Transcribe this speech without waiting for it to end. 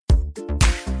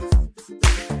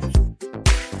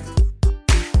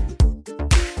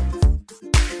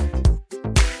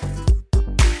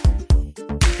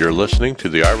You're listening to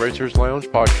the iRacers Lounge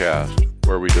podcast,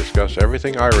 where we discuss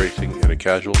everything iRacing in a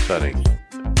casual setting.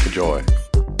 Enjoy.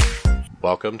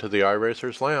 Welcome to the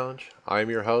iRacers Lounge. I'm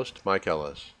your host, Mike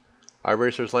Ellis.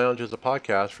 iRacers Lounge is a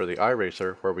podcast for the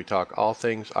iRacer where we talk all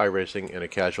things iRacing in a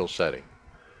casual setting.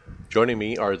 Joining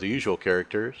me are the usual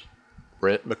characters,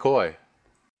 Brent McCoy.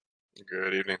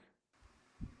 Good evening.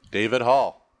 David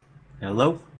Hall.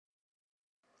 Hello.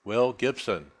 Will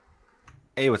Gibson.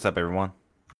 Hey, what's up, everyone?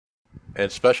 And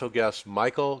special guest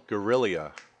Michael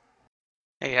Guerrilla.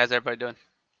 Hey, how's everybody doing?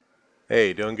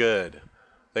 Hey, doing good.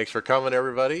 Thanks for coming,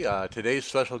 everybody. Today's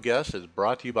special guest is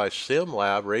brought to you by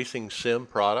SimLab Racing Sim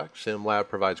Products. SimLab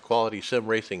provides quality sim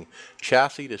racing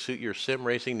chassis to suit your sim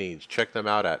racing needs. Check them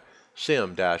out at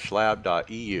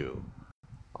sim-lab.eu.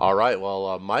 All right,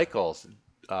 well, Michael,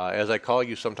 as I call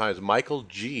you sometimes Michael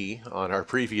G on our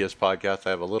previous podcast, I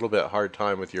have a little bit hard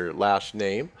time with your last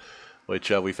name, which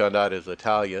we found out is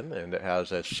Italian, and it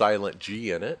has a silent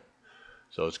G in it.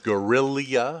 So it's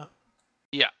Guerrilla.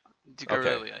 Yeah,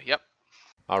 Guerrilla, Okay. Yep.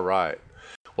 All right.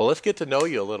 Well, let's get to know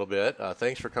you a little bit.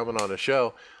 Thanks for coming on the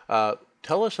show.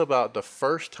 Tell us about the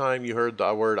first time you heard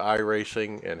the word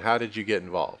iRacing, and how did you get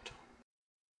involved?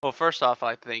 Well, first off, I'd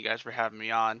like to thank you guys for having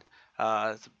me on.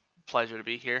 It's a pleasure to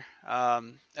be here.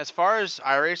 As far as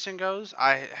iRacing goes,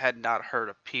 I had not heard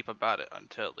a peep about it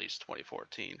until at least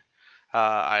 2014.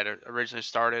 I had originally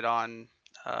started on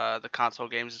the console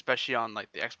games, especially on like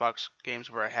the Xbox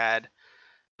games where I had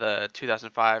the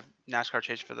 2005 NASCAR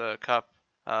Chase for the Cup.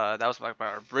 That was like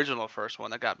my original first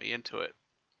one that got me into it.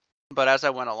 But as I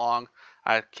went along,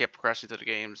 I kept progressing through the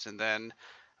games, and then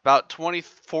about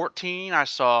 2014, I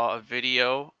saw a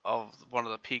video of one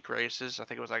of the peak races. I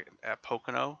think it was like at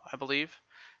Pocono, I believe.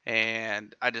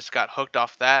 And I just got hooked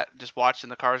off that, just watching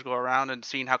the cars go around and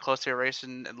seeing how close they were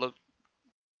racing. It looked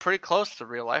pretty close to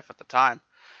real life at the time.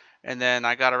 And then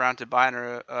I got around to buying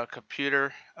a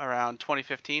computer around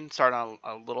 2015. Started on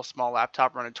a little small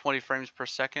laptop running 20 frames per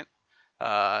second.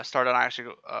 Started on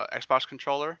actually Xbox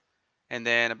controller, and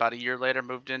then about a year later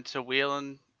moved into wheel,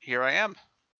 and here I am.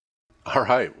 All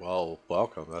right. Well,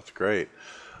 welcome. That's great.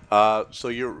 So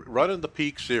you're running the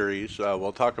Peak series.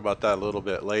 We'll talk about that a little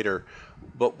bit later.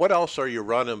 But what else are you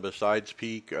running besides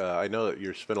Peak? I know that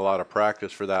you spent a lot of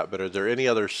practice for that, but are there any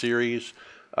other series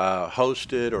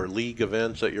hosted or league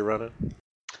events that you're running?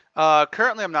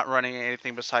 Currently, I'm not running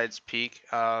anything besides Peak.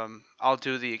 I'll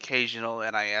do the occasional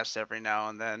NIS every now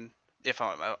and then if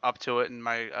I'm up to it and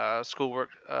my schoolwork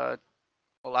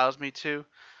allows me to.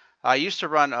 I used to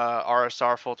run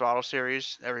RSR Full Throttle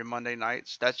series every Monday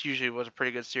nights. That's usually was a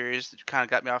pretty good series. It kind of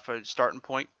got me off a starting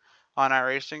point on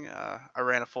iRacing. I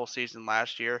ran a full season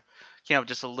last year. Came up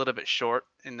just a little bit short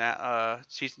in that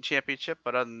season championship,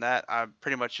 but other than that, I'm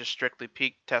pretty much just strictly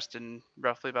peak testing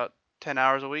roughly about 10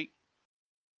 hours a week.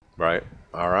 Right.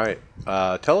 All right.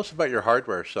 Tell us about your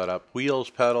hardware setup. Wheels,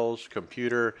 pedals,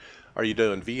 computer. Are you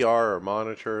doing VR or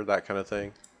monitor, that kind of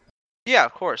thing? Yeah,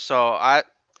 of course. So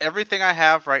everything I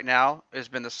have right now has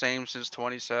been the same since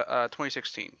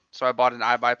 2016. So I bought an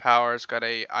iBuyPower. It's got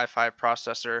a i5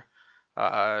 processor.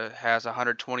 Has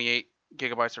 128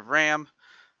 gigabytes of RAM.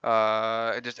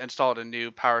 I just installed a new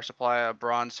power supply, a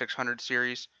Bronze 600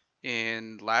 series,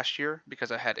 in last year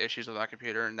because I had issues with my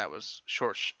computer and that was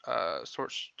short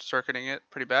circuiting it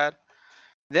pretty bad.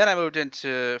 Then I moved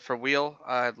into for wheel.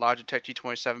 I had Logitech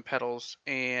G27 pedals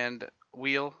and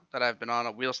wheel that I've been on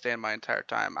a wheel stand my entire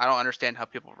time. I don't understand how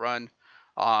people run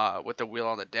with the wheel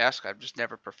on the desk. I've just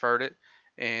never preferred it,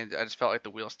 and I just felt like the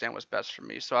wheel stand was best for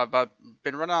me. So I've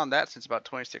been running on that since about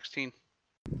 2016.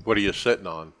 What are you sitting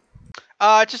on?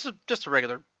 Just a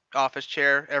regular office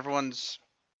chair. Everyone's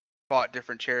bought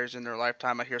different chairs in their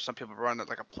lifetime. I hear some people run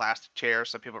like a plastic chair.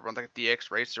 Some people run like a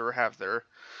DX Racer or have their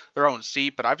own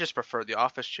seat, but I've just preferred the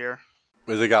office chair.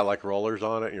 Has it got like rollers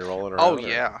on it and you're rolling around? Oh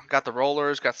yeah, got the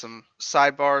rollers, got some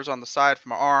sidebars on the side for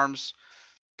my arms.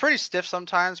 Pretty stiff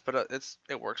sometimes, but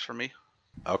it works for me.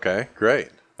 Okay, great.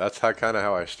 That's kind of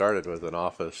how I started with an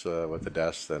office with a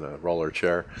desk and a roller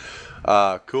chair.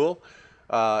 Cool.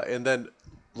 And then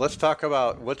let's talk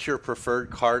about what's your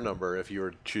preferred car number if you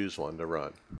were to choose one to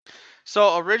run.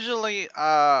 So originally,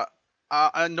 a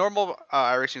normal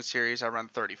iRacing series, I run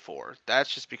 34.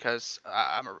 That's just because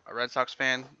I'm a Red Sox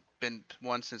fan, been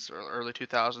one since the early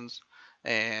 2000s,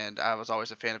 and I was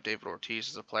always a fan of David Ortiz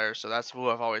as a player, so that's who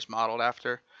I've always modeled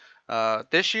after.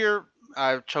 This year,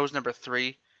 I chose number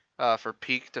 3 for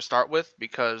peak to start with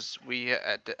because we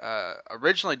had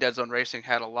originally Dead Zone Racing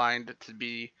had aligned to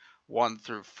be 1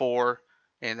 through 4,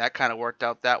 and that kind of worked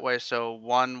out that way. So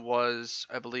 1 was,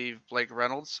 I believe, Blake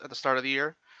Reynolds at the start of the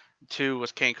year. 2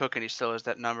 was Kane Cook, and he still has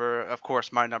that number. Of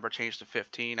course, my number changed to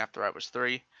 15 after I was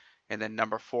 3. and then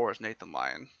number 4 is Nathan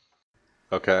Lyon.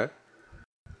 Okay.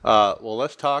 Well,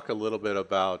 let's talk a little bit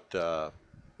about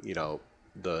you know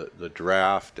the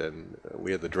draft, and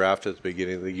we had the draft at the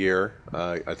beginning of the year.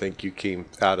 I think you came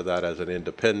out of that as an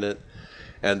independent,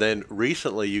 and then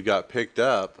recently you got picked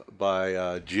up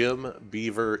by Jim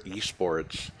Beaver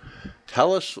Esports.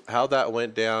 Tell us how that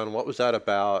went down. What was that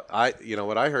about?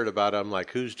 When I heard about it, I'm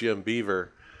like, who's Jim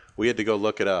Beaver? We had to go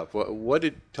look it up.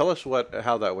 Tell us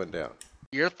how that went down?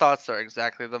 Your thoughts are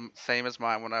exactly the same as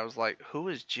mine when I was like, who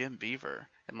is Jim Beaver?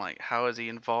 And like, how is he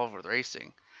involved with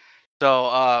racing?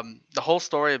 So the whole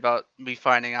story about me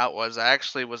finding out was I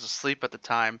actually was asleep at the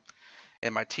time,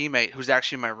 and my teammate, who's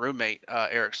actually my roommate,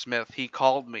 Eric Smith, he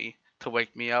called me to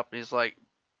wake me up. He's like,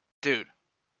 dude,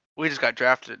 we just got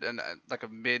drafted, and like a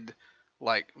mid,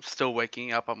 like still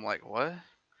waking up. I'm like, what?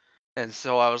 And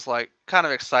so I was like kind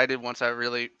of excited once I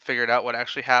really figured out what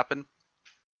actually happened.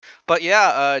 But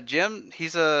yeah, Jim,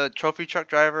 he's a trophy truck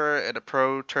driver and a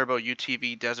pro turbo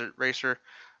UTV desert racer.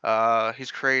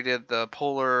 He's created the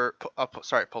Polaris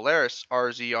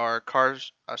RZR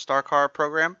cars Star Car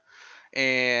program,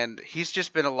 and he's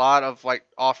just been a lot of like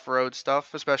off-road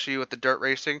stuff, especially with the dirt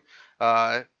racing.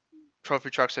 Uh,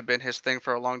 Trophy trucks have been his thing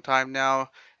for a long time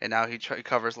now, and now he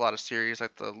covers a lot of series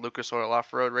like the Lucas Oil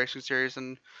Off-Road Racing Series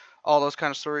and all those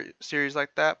kind of series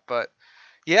like that. But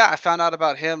yeah, I found out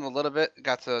about him a little bit.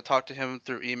 Got to talk to him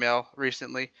through email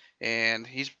recently, and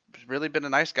he's really been a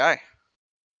nice guy.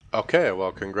 Okay,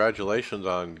 well, congratulations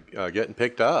on getting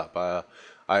picked up.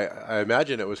 I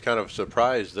imagine it was kind of a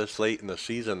surprise this late in the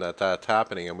season that that's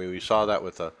happening. I mean, we saw that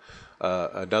with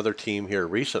another team here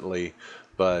recently,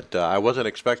 but I wasn't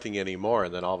expecting any more.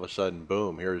 And then all of a sudden,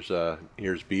 boom!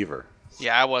 Here's Beaver.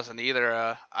 Yeah, I wasn't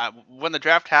either. When the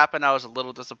draft happened, I was a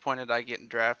little disappointed I getting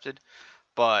drafted,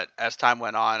 but as time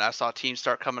went on, I saw teams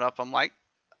start coming up. I'm like,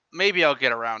 maybe I'll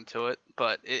get around to it,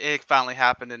 but it finally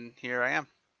happened, and here I am.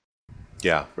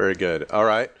 Yeah, very good. All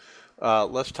right.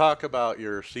 Let's talk about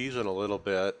your season a little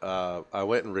bit. I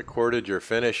went and recorded your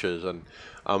finishes, and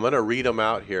I'm going to read them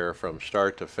out here from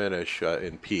start to finish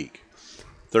in peak.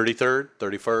 33rd,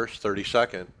 31st,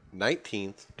 32nd,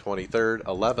 19th, 23rd,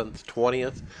 11th,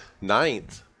 20th,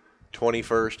 9th,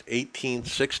 21st, 18th,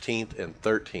 16th, and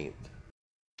 13th.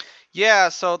 Yeah,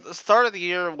 so the start of the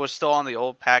year was still on the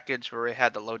old package where we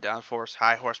had the low downforce,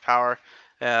 high horsepower.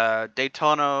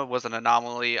 Daytona was an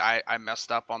anomaly. I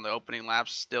messed up on the opening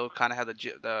laps. Still kind of had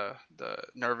the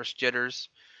nervous jitters,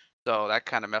 so that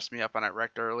kind of messed me up and I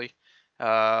wrecked early.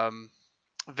 Um,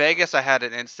 Vegas, I had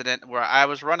an incident where I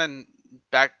was running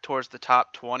back towards the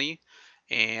top 20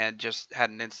 and just had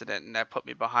an incident, and that put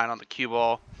me behind on the cue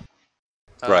ball.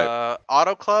 Right.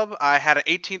 Auto Club, I had an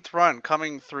 18th run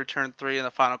coming through turn 3 in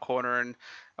the final corner, and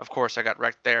of course I got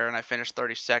wrecked there, and I finished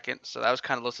 32nd. So that was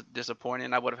kind of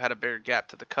disappointing. I would have had a bigger gap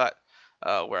to the cut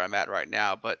where I'm at right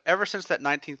now. But ever since that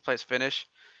 19th place finish,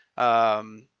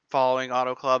 following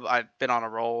Auto Club, I've been on a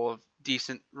roll of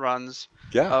decent runs.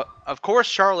 Yeah. Of course,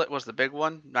 Charlotte was the big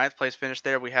one. Ninth place finish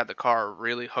there. We had the car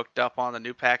really hooked up on the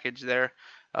new package there.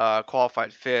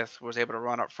 Qualified 5th, was able to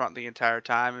run up front the entire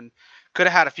time, and could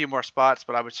have had a few more spots,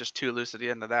 but I was just too loose at the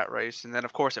end of that race. And then,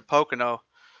 of course, at Pocono,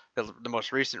 the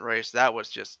most recent race, that was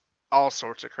just all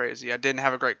sorts of crazy. I didn't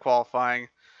have a great qualifying.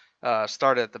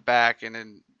 Started at the back and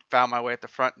then found my way at the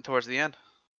front and towards the end.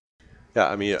 Yeah,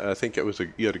 I mean, I think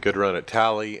you had a good run at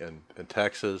Tally and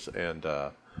Texas and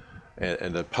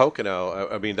the Pocono.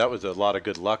 I mean, that was a lot of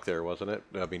good luck there, wasn't it?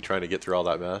 I mean, trying to get through all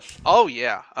that mess. Oh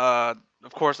yeah.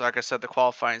 Of course, like I said, the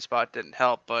qualifying spot didn't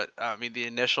help, but I mean the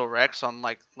initial wrecks on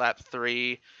like lap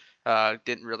 3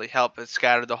 didn't really help. It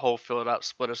scattered the whole field out,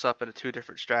 split us up into two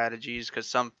different strategies because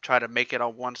some try to make it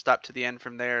on one stop to the end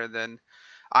from there. Then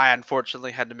I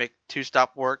unfortunately had to make two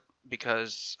stop work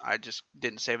because I just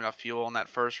didn't save enough fuel on that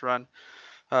first run.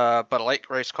 But a late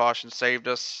race caution saved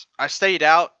us. I stayed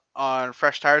out on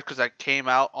fresh tires because I came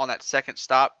out on that second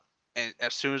stop, and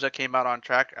as soon as I came out on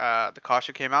track, the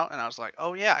caution came out, and I was like,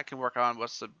 "Oh yeah, I can work on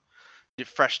what's the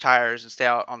fresh tires and stay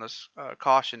out on this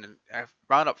caution." And I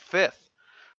wound up 5th.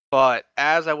 But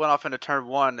as I went off into turn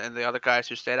 1, and the other guys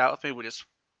who stayed out with me, we just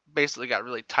basically got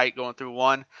really tight going through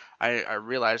 1. I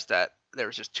realized that there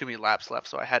was just too many laps left,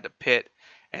 so I had to pit.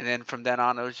 And then from then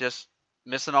on, it was just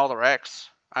missing all the wrecks.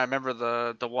 I remember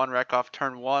the one wreck off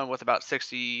turn 1 with about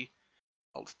 62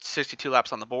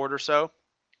 laps on the board or so.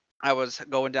 I was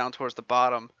going down towards the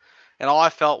bottom, and all I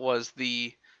felt was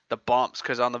the bumps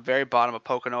because on the very bottom of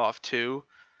Pocono off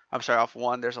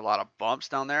 1, there's a lot of bumps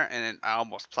down there, and then I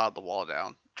almost plowed the wall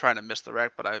down trying to miss the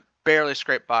wreck, but I barely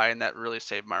scraped by, and that really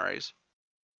saved my race.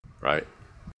 Right.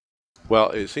 Well,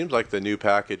 it seems like the new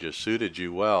package has suited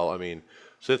you well. I mean,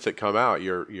 since it come out,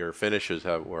 your finishes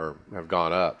have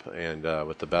gone up, and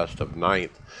with the best of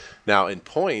ninth. Now in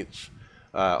points,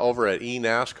 over at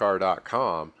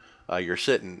enascar.com, you're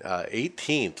sitting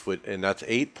 18th, and that's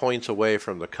 8 points away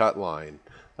from the cut line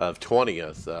of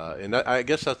 20th. And I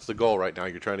guess that's the goal right now.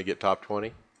 You're trying to get top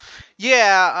 20.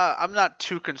 Yeah, I'm not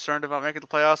too concerned about making the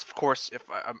playoffs. Of course, if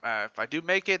I do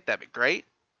make it, that'd be great.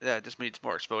 That just means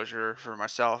more exposure for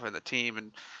myself and the team,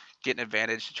 and get an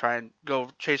advantage to try and go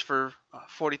chase for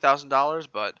 $40,000.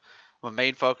 But my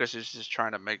main focus is just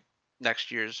trying to make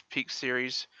next year's peak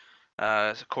series.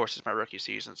 Of course, it's my rookie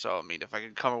season, so I mean, if I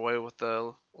can come away with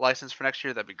the license for next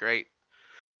year, that'd be great.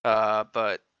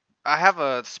 But I have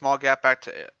a small gap back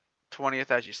to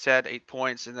 20th, as you said, 8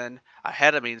 points, and then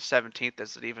ahead of me in 17th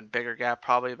is an even bigger gap,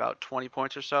 probably about 20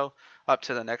 points or so, up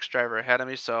to the next driver ahead of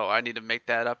me. So I need to make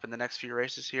that up in the next few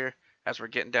races here as we're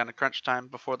getting down to crunch time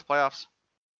before the playoffs.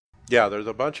 Yeah, there's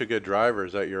a bunch of good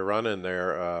drivers that you're running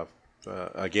there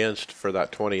against for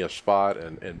that 20th spot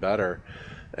and better,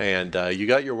 and you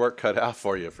got your work cut out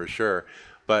for you for sure.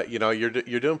 But you're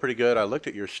doing pretty good. I looked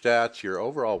at your stats. Your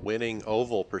overall winning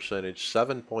oval percentage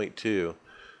 7.2,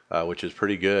 which is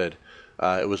pretty good.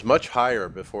 It was much higher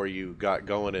before you got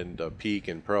going into peak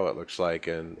and pro. It looks like,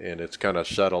 and it's kind of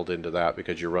settled into that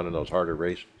because you're running those harder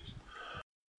races.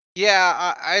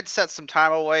 Yeah, I had set some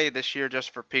time away this year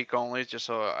just for peak only, just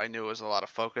so I knew it was a lot of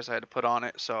focus I had to put on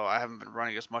it. So I haven't been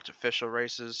running as much official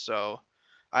races, so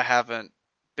I haven't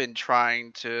been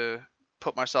trying to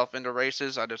put myself into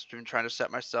races. I just been trying to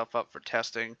set myself up for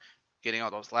testing, getting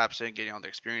all those laps in, getting all the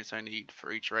experience I need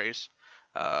for each race.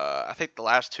 I think the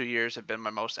last 2 years have been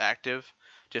my most active,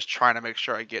 just trying to make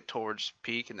sure I get towards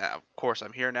peak, and that, of course,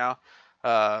 I'm here now.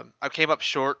 I came up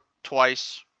short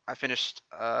twice. I finished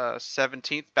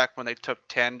 17th back when they took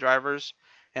 10 drivers,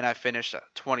 and I finished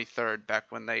 23rd back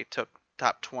when they took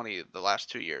top 20 the last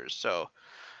 2 years. So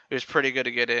it was pretty good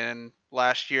to get in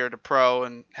last year to pro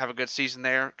and have a good season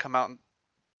there, come out and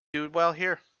do well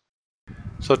here.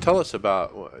 So tell us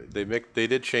about they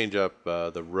did change up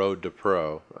the road to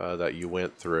pro that you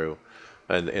went through,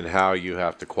 and how you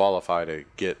have to qualify to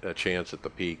get a chance at the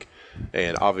peak,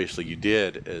 and obviously you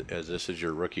did as this is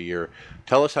your rookie year.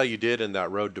 Tell us how you did in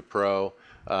that road to pro.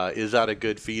 Is that a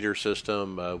good feeder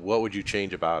system? What would you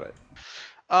change about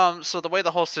it? So the way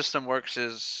the whole system works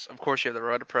is, of course, you have the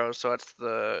Road to Pro, so it's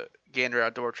the Gander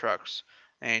Outdoor Trucks,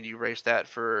 and you race that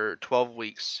for 12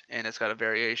 weeks, and it's got a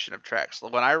variation of tracks. So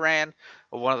when I ran,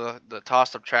 one of the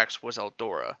toss-up tracks was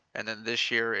Eldora, and then this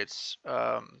year it's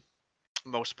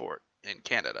Mosport in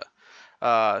Canada.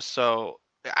 So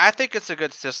I think it's a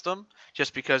good system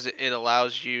just because it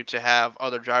allows you to have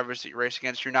other drivers that you race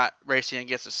against. You're not racing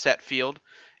against a set field,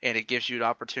 and it gives you an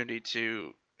opportunity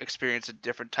to experience a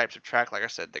different types of track. Like I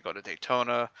said, they go to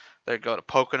Daytona, they go to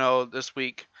Pocono this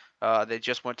week. They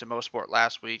just went to Mosport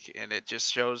last week, and it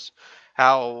just shows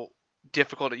how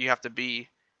difficult you have to be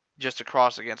just to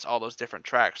cross against all those different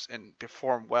tracks and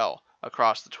perform well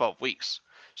across the 12 weeks.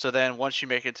 So then once you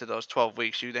make it to those 12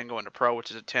 weeks, you then go into pro,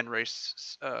 which is a 10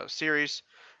 race series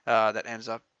that ends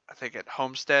up, I think, at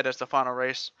Homestead as the final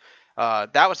race.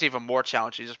 That was even more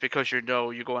challenging just because you're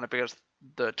going up against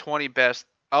the 20 best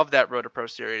of that Road to Pro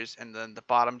series and then the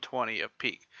bottom 20 of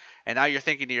peak. And now you're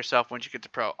thinking to yourself once you get to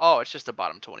pro, oh, it's just the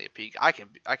bottom 20 of peak. I can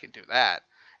do that.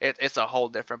 It's a whole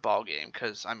different ball game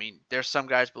because I mean there's some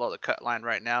guys below the cut line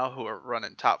right now who are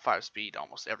running top five speed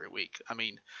almost every week. I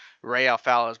mean Ray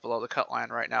Alfala is below the cut line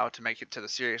right now to make it to the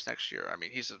series next year. I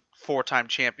mean, he's a four-time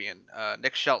champion.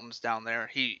 Nick Shelton's down there.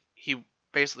 He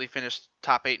basically finished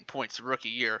top 8 in points rookie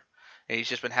year, and he's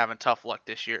just been having tough luck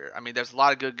this year. I mean, there's a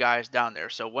lot of good guys down there.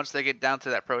 So once they get down to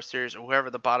that pro series or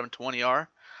whoever the bottom 20 are,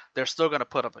 they're still going to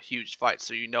put up a huge fight.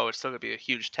 So you know it's still going to be a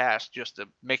huge task just to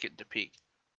make it to peak.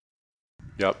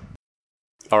 Yep.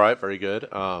 All right. Very good.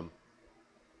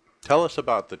 Tell us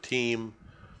about the team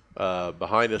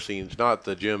behind the scenes, not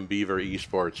the Jim Beaver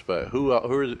Esports, but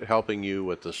who is helping you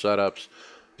with the setups?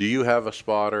 Do you have a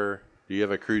spotter? Do you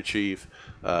have a crew chief?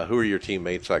 Who are your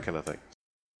teammates? That kind of thing.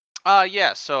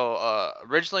 Yeah. So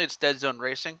originally it's Dead Zone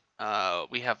Racing.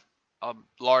 We have a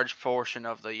large portion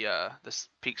of the this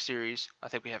peak series. I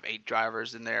think we have 8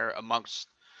 drivers in there amongst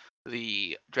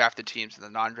the drafted teams and the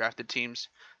non-drafted teams.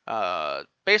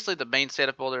 Basically, the main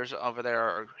setup builders over there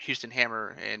are Houston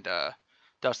Hammer and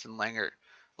Dustin Langert.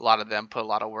 A lot of them put a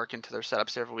lot of work into their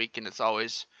setups every week, and it's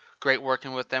always great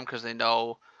working with them because they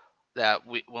know that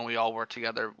when we all work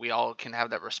together, we all can have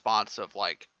that response of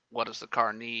like, what does the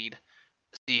car need?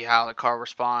 See how the car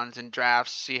responds in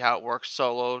drafts, see how it works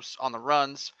solos on the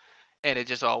runs, and it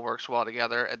just all works well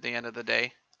together at the end of the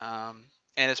day.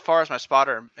 And as far as my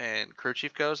spotter and crew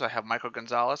chief goes, I have Michael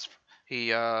Gonzalez. He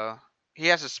he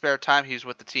has his spare time. He's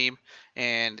with the team,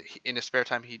 and in his spare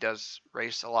time, he does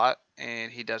race a lot,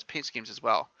 and he does paint schemes as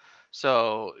well.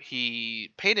 So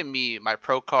he painted me my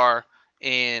pro car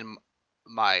and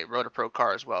my Rotor Pro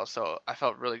car as well. So I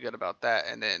felt really good about that.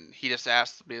 And then he just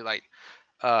asked me like,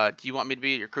 "Do you want me to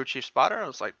be your crew chief spotter?" I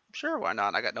was like, "Sure, why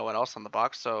not?" I got no one else on the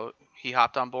box, so he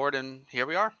hopped on board, and here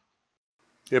we are.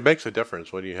 It makes a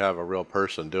difference when you have a real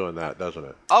person doing that, doesn't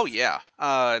it? Oh yeah.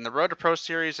 In the Road to Pro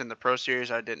Series and the Pro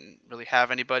Series, I didn't really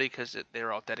have anybody because they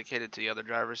were all dedicated to the other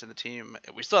drivers in the team.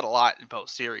 We still had a lot in both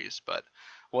series, but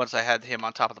once I had him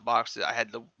on top of the box, I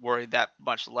had to worry that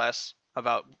much less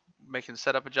about making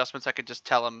setup adjustments. I could just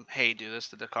tell him, "Hey, do this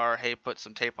to the car. Hey, put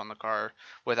some tape on the car,"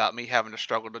 without me having to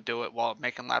struggle to do it while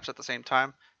making laps at the same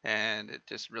time, and it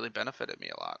just really benefited me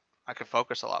a lot. I could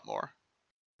focus a lot more.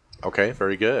 Okay,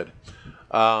 very good.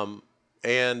 Um,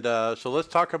 so let's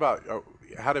talk about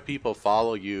how do people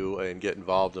follow you and get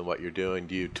involved in what you're doing?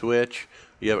 Do you Twitch?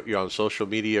 You're on social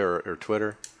media or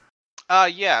Twitter?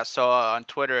 Yeah. So on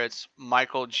Twitter, it's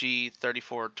Michael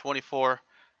G3424.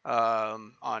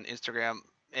 On Instagram,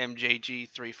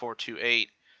 MJG3428,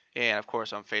 and of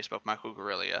course on Facebook, Michael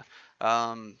Guerrilla.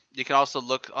 You can also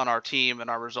look on our team and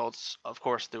our results, of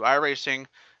course, through iRacing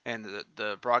and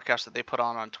the broadcast that they put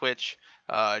on Twitch.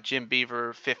 Jim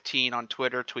Beaver 15 on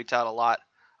Twitter tweets out a lot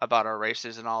about our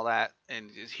races and all that, and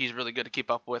he's really good to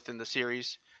keep up with in the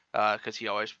series because he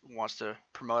always wants to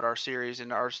promote our series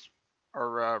and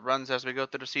our runs as we go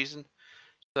through the season.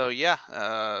 So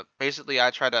yeah, basically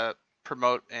I try to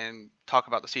promote and talk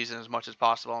about the season as much as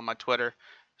possible on my Twitter,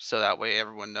 so that way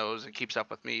everyone knows and keeps up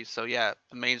with me. So yeah,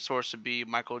 the main source would be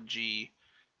Michael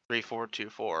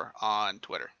G3424 on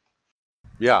Twitter.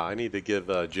 Yeah, I need to give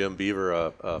Jim Beaver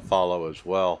a follow as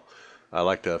well. I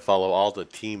like to follow all the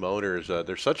team owners.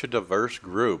 They're such a diverse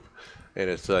group, and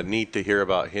it's neat to hear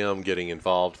about him getting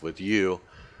involved with you.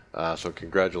 So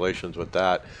congratulations with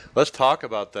that. Let's talk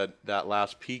about that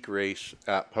last peak race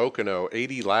at Pocono,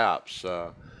 80 laps.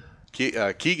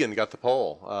 Keegan got the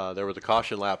pole. There was a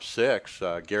caution lap 6.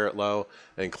 Garrett Lowe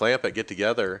and Clampett get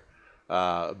together.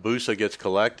 Busa gets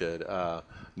collected.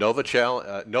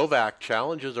 Novak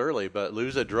challenges early, but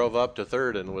Luza drove up to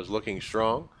third and was looking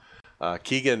strong.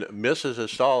 Keegan misses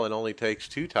his stall and only takes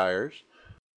 2 tires.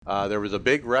 There was a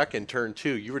big wreck in turn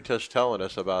 2. You were just telling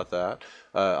us about that.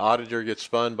 Auditor gets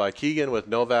spun by Keegan with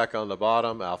Novak on the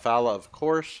bottom. Alfala, of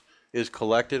course, is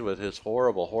collected with his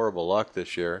horrible, horrible luck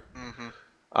this year. Mm-hmm.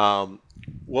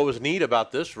 What was neat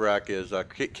about this wreck is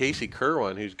Casey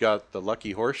Kerwin, who's got the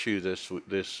lucky horseshoe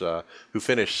who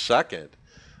finished second.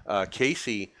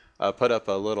 Casey put up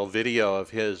a little video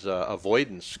of his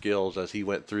avoidance skills as he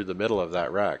went through the middle of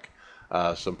that wreck.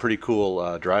 Some pretty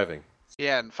cool driving.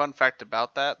 Yeah, and fun fact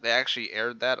about that, they actually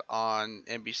aired that on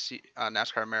NBC,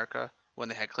 NASCAR America, when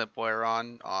they had Clint Boyer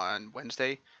on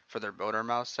Wednesday for their Motor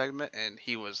Mouth segment, and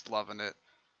he was loving it.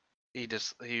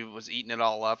 He was eating it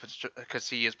all up. It's because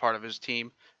he is part of his team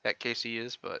that Casey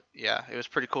is. But yeah, it was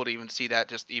pretty cool to even see that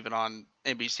just even on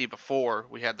NBC before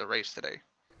we had the race today.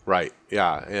 Right.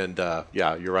 Yeah. And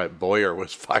yeah, you're right. Boyer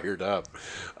was fired up.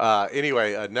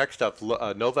 Anyway, next up,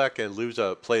 Novak and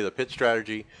Luza play the pit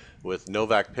strategy with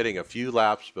Novak pitting a few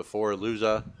laps before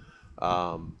Luza.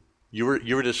 You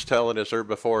were just telling us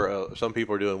before some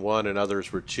people were doing 1 and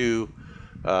others were 2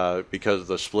 because of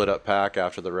the split up pack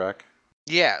after the wreck.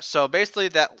 Yeah. So basically,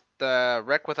 the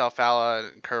wreck with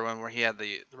Alfala and Kerwin, where he had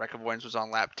the wreck avoidance, was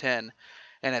on lap 10,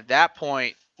 and at that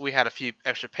point we had a few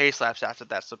extra pace laps after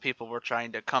that, so people were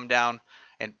trying to come down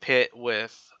and pit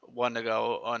with 1 to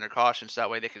go under caution, so that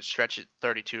way they could stretch it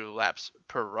 32 laps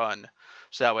per run,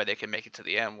 so that way they can make it to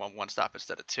the end one stop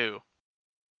instead of 2.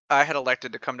 I had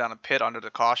elected to come down and pit under the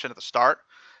caution at the start,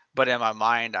 but in my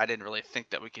mind I didn't really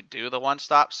think that we could do the 1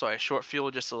 stop, so I short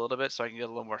fueled just a little bit so I can get a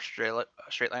little more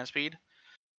straight line speed.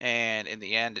 And in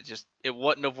the end, it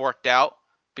wouldn't have worked out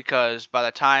because by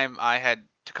the time I had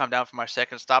to come down for my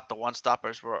second stop, the 1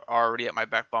 stoppers were already at my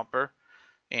back bumper,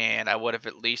 and I would have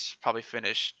at least probably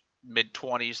finished mid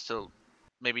 20s to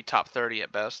maybe top 30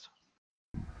 at best.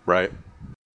 Right.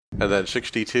 And then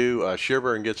 62,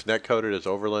 Shearburn gets net coated as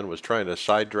Overland was trying to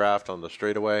side draft on the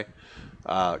straightaway.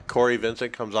 Corey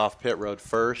Vincent comes off pit road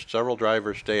first. Several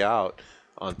drivers stay out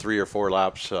on 3 or 4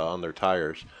 laps on their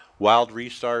tires. Wild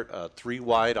restart, 3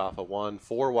 wide off of 1,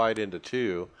 4 wide into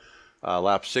 2.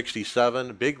 Lap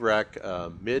 67, big wreck,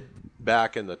 mid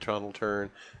back in the tunnel turn.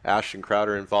 Ashton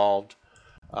Crowder involved.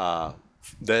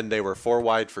 Then they were 4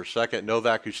 wide for second.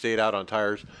 Novak, who stayed out on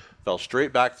tires, fell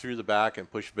straight back through the back and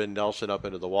pushed Ben Nelson up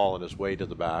into the wall on his way to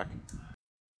the back.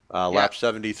 Lap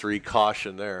 73,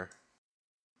 caution there.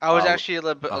 I was Uh, actually a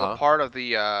little bit a uh-huh. part of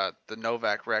the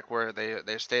Novak wreck where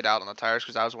they stayed out on the tires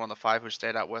because I was one of the 5 who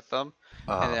stayed out with them.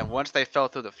 And Uh-huh. then once they fell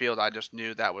through the field, I just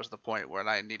knew that was the point where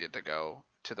I needed to go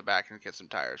to the back and get some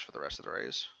tires for the rest of the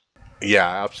race.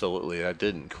 Yeah, absolutely. That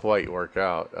didn't quite work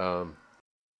out.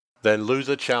 Then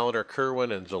Luza, Challenger,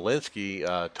 Kerwin, and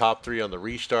Zielinski, top three on the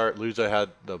restart. Luza had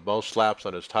the most laps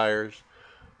on his tires.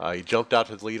 He jumped out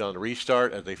to the lead on the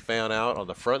restart. As they fan out on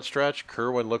the front stretch,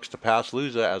 Kerwin looks to pass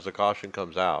Luza as the caution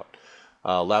comes out.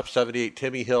 Lap 78,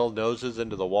 Timmy Hill noses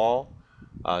into the wall.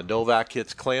 Novak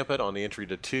hits Clampett on the entry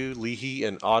to 2. Leahy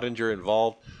and Ottinger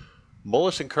involved.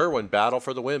 Mullis and Kerwin battle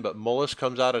for the win, but Mullis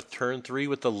comes out of turn 3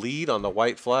 with the lead on the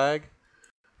white flag.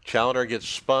 Challenger gets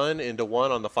spun into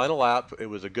 1 on the final lap. It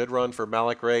was a good run for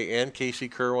Malik Ray and Casey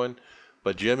Kerwin,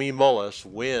 but Jimmy Mullis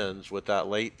wins with that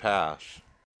late pass.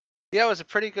 Yeah, it was a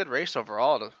pretty good race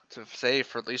overall to say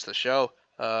for at least the show.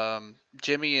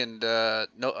 Jimmy and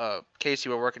Casey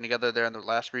were working together there in the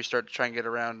last restart to try and get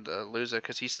around Luza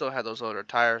because he still had those older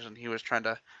tires and he was trying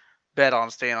to bet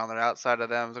on staying on the outside of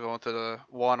them to go into the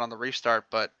 1 on the restart.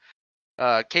 But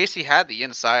Casey had the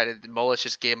inside, and Mullis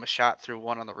just gave him a shot through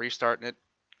 1 on the restart, and it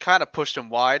kind of pushed him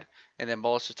wide. And then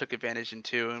Mullis just took advantage in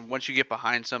 2. And once you get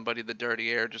behind somebody, the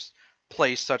dirty air just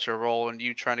plays such a role in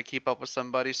you trying to keep up with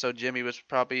somebody. So Jimmy was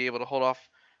probably able to hold off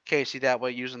Casey that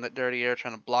way using that dirty air,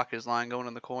 trying to block his line going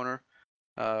in the corner.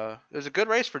 It was a good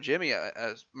race for Jimmy.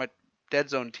 As my dead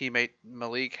zone teammate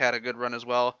Malik had a good run as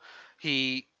well.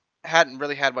 He hadn't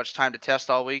really had much time to test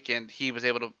all week, and he was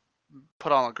able to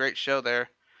put on a great show there.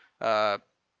 Uh,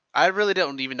 I really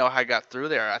don't even know how I got through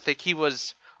there. I think he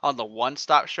was on the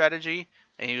one-stop strategy,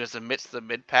 and he was amidst the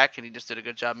mid-pack, and he just did a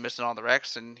good job missing all the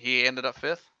wrecks, and he ended up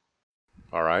 5th.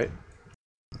 All right.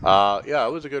 Yeah,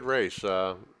 it was a good race.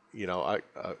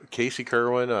 Casey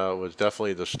Kerwin was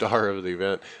definitely the star of the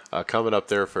event, coming up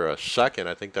there for a second.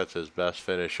 I think that's his best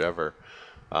finish ever.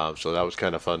 So that was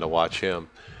kind of fun to watch him.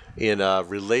 In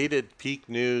related peak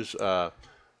news,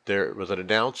 there was an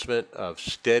announcement of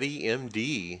Steady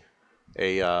MD,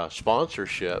 a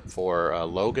sponsorship for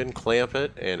Logan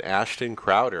Clampett and Ashton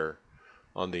Crowder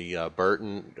on the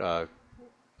Burton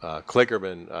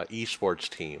Kligerman esports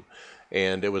team.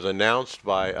 And it was announced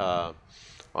by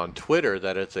on Twitter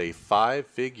that it's a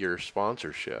 5-figure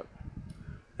sponsorship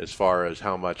as far as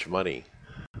how much money.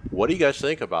 What do you guys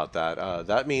think about that?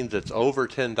 That means it's over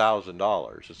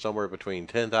 $10,000. It's somewhere between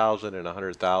 10,000 and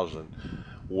 100,000.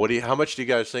 How much do you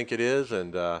guys think it is?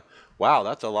 And wow,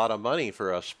 that's a lot of money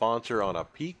for a sponsor on a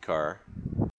peak car.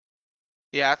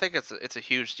 Yeah, I think it's a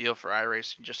huge deal for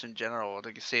iRacing just in general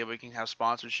to see if we can have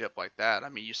sponsorship like that. I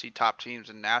mean, you see top teams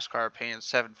in NASCAR paying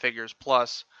 7 figures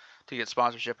plus to get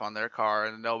sponsorship on their car,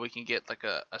 and I know we can get like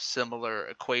a similar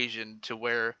equation to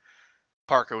where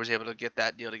Parker was able to get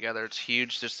that deal together. It's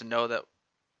huge just to know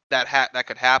that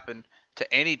could happen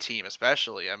to any team,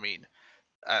 especially. I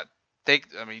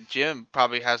I mean, Jim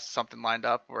probably has something lined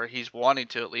up where he's wanting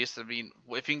to at least. I mean,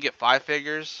 if you can get 5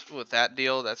 figures with that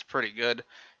deal, that's pretty good.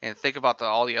 And think about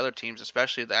all the other teams,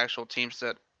 especially the actual teams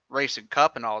that race in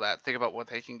Cup and all that. Think about what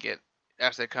they can get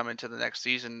as they come into the next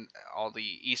season. All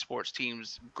the esports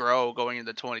teams grow going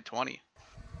into 2020.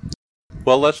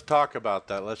 Well, let's talk about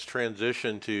that. Let's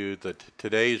transition to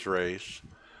today's race.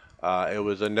 It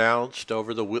was announced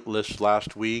over the list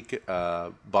last week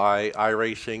by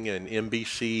iRacing and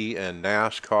NBC and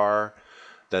NASCAR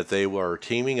that they were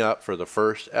teaming up for the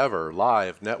first ever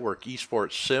live network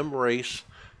esports sim race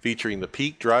featuring the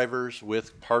peak drivers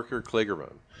with Parker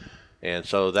Kligerman. And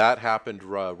so that happened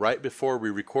right before we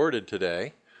recorded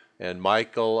today. And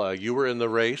Michael, you were in the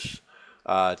race.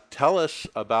 Tell us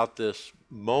about this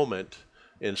moment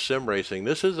in sim racing.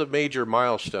 This is a major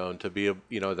milestone to be,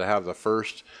 to have the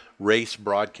first race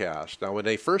broadcast. Now, when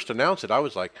they first announced it, I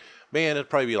was like, man, it'd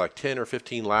probably be like 10 or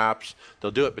 15 laps.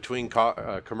 They'll do it between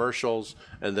commercials,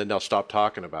 and then they'll stop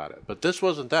talking about it. But this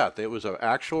wasn't that. It was an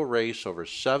actual race over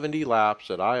 70 laps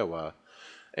at Iowa,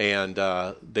 and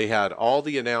they had all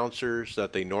the announcers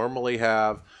that they normally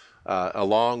have,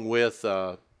 along with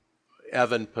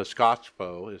Evan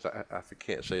Piscopo, I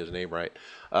can't say his name right,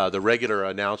 the regular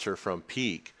announcer from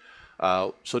Peak.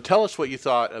 So tell us what you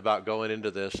thought about going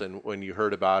into this and when you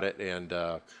heard about it, and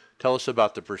tell us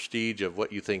about the prestige of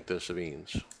what you think this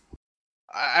means.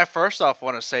 I first off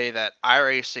want to say that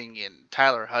iRacing and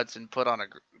Tyler Hudson put on a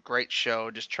great show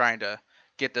just trying to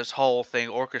get this whole thing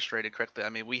orchestrated correctly. I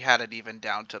mean, we had it even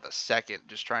down to the second,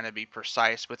 just trying to be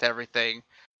precise with everything.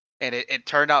 And it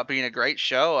turned out being a great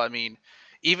show. I mean,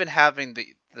 even having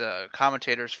the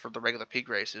commentators for the regular peak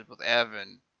races with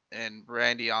Evan and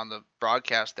Randy on the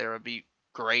broadcast there would be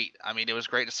great. I mean, it was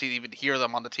great to see even hear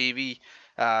them on the TV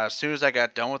As soon as I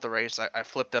got done with the race, I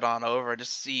flipped it on over and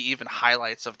just see even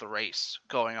highlights of the race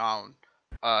going on,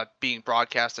 being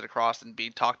broadcasted across and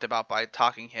being talked about by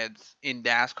talking heads in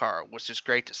NASCAR, which is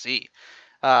great to see.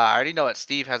 I already know that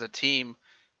Steve has a team,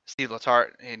 Steve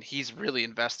Letarte, and he's really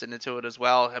invested into it as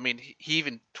well. I mean, he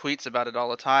even tweets about it all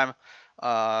the time,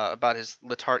 about his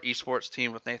Letarte Esports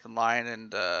team with Nathan Lyon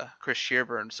and Chris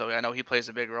Shearburn. So I know he plays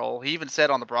a big role. He even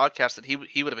said on the broadcast that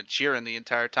he would have been cheering the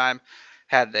entire time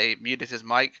had they muted his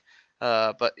mic.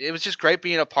 But it was just great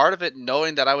being a part of it and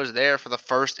knowing that I was there for the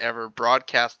first ever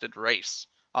broadcasted race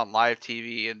on live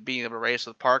TV and being able to race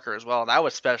with Parker as well. That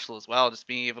was special as well, just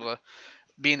being able to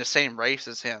be in the same race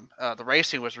as him. The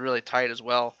racing was really tight as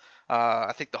well.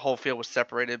 I think the whole field was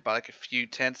separated by like a few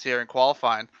tenths here in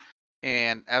qualifying.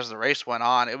 And as the race went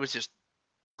on, it was just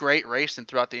great racing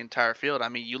throughout the entire field. I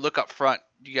mean, you look up front,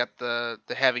 you got the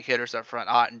heavy hitters up front,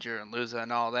 Ottinger and Luza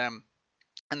and all them.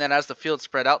 And then as the field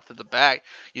spread out to the back,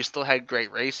 you still had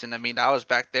great racing. I mean, I was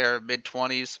back there mid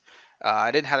 20s. I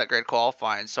didn't have that great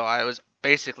qualifying, so I was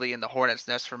basically in the hornet's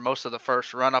nest for most of the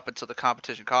first run up until the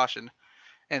competition caution.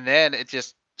 And then it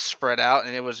just spread out,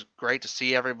 and it was great to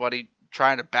see everybody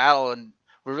trying to battle. And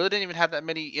we really didn't even have that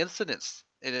many incidents.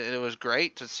 It was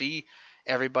great to see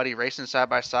everybody racing side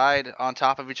by side on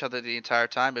top of each other the entire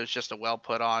time. It was just a well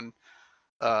put on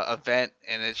event,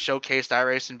 and it showcased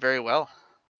iRacing very well.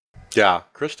 Yeah,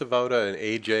 Chris Devoda and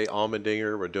AJ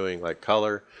Allmendinger were doing like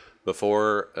color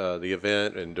before the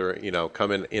event and during,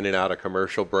 coming in and out of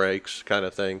commercial breaks kind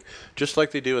of thing, just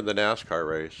like they do in the NASCAR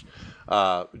race.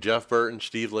 Jeff Burton,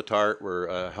 Steve Letarte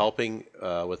were helping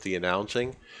with the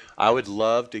announcing. I would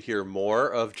love to hear more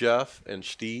of Jeff and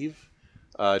Steve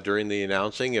during the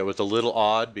announcing. It was a little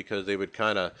odd because they would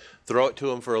kind of throw it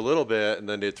to him for a little bit and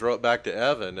then they'd throw it back to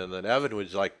Evan, and then Evan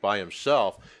was like by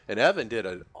himself, and Evan did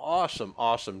an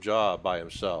awesome job by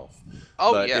himself.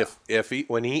 Oh But yeah. if he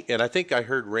when he and I think I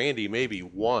heard Randy maybe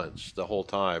once the whole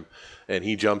time, and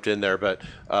he jumped in there, but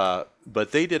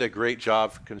they did a great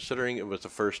job considering it was the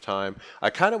first time. I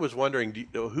kind of was wondering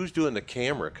who's doing the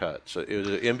camera cuts. Is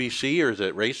it NBC or is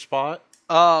it Race Spot?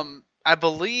 I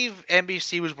believe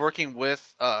NBC was working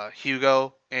with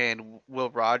Hugo and Will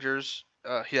Rogers.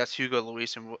 That's Hugo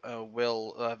Luis and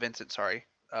Will Vincent. Sorry.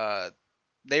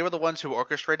 They were the ones who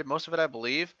orchestrated most of it, I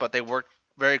believe, but they worked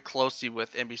very closely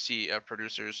with NBC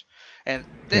producers, and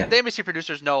the NBC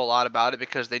producers know a lot about it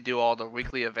because they do all the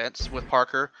weekly events with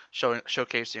Parker,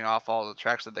 showcasing off all the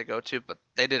tracks that they go to. But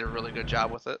they did a really good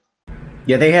job with it.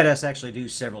 Yeah, they had us actually do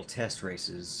several test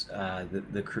races.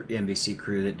 The NBC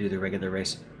crew that do the regular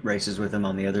races with them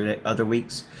on the other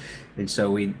weeks, and so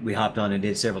we hopped on and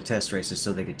did several test races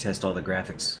so they could test all the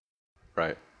graphics.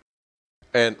 Right.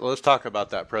 And let's talk about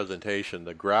that presentation.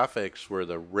 The graphics were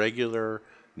the regular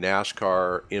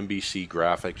NASCAR NBC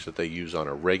graphics that they use on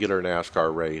a regular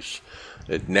NASCAR race.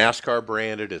 It's NASCAR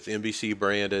branded, it's NBC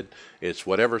branded, it's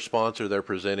whatever sponsor they're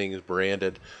presenting is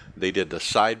branded. They did the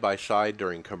side-by-side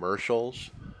during commercials,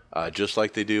 just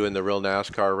like they do in the real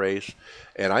NASCAR race.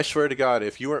 And I swear to God,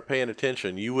 if you weren't paying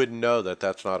attention, you wouldn't know that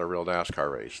that's not a real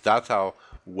NASCAR race. That's how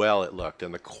well it looked.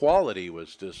 And the quality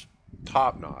was just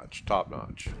top-notch,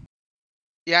 top-notch.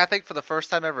 Yeah, I think for the first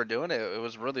time ever doing it, it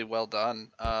was really well done.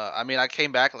 I mean, I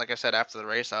came back, like I said, after the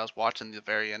race. I was watching the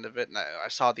very end of it, and I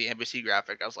saw the NBC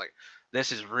graphic. I was like,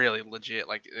 this is really legit.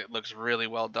 Like, it looks really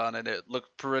well done, and it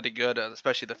looked pretty good,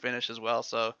 especially the finish as well.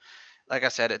 So, like I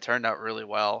said, it turned out really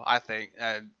well, I think.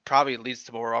 And probably leads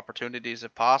to more opportunities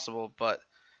if possible, but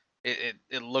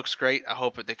it looks great. I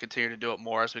hope that they continue to do it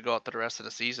more as we go out to the rest of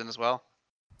the season as well.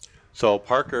 So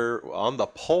Parker on the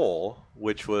pole,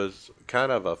 which was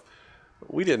kind of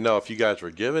we didn't know if you guys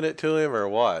were giving it to him or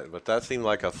what, but that seemed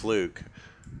like a fluke.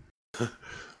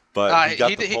 But he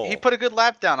got the pole. He put a good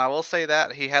lap down. I will say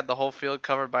that he had the whole field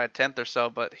covered by a tenth or so,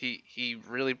 but he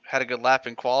really had a good lap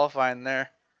in qualifying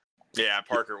there. Yeah,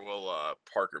 Parker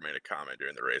made a comment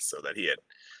during the race so that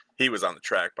he was on the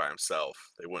track by himself.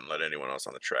 They wouldn't let anyone else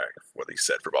on the track. What he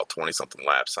said for about 20 something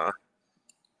laps, huh?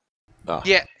 Oh.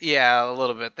 Yeah, a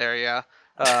little bit there, yeah.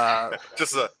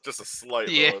 Just a slight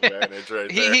little advantage right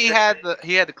there.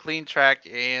 He had the clean track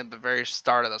and the very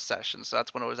start of the session, so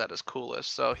that's when it was at his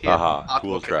coolest. So he had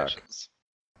cool track. conditions.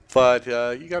 But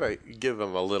you gotta give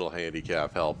him a little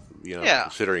handicap help,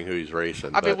 considering who he's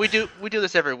racing. I mean, we do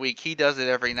this every week. He does it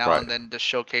every now Right. and then to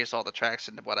showcase all the tracks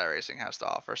and what iRacing has to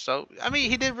offer. So I mean,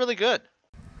 he did really good.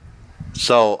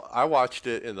 So I watched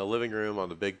it in the living room on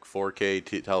the big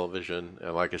 4K television,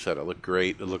 and like I said, it looked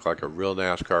great. It looked like a real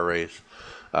NASCAR race.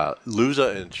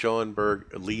 Luza and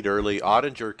Schoenberg lead early.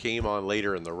 Ottinger came on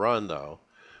later in the run, though.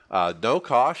 No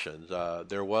cautions.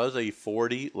 There was a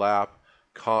 40-lap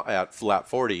at flat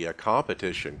 40 a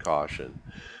competition caution.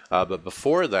 But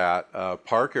before that,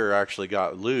 Parker actually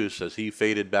got loose as he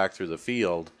faded back through the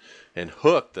field and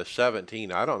hooked the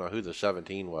 17. I don't know who the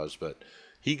 17 was, but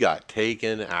he got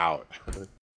taken out.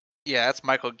 Yeah, that's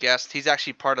Michael Guest. He's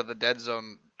actually part of the Dead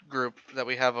Zone group that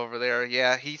we have over there.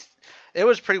 Yeah, it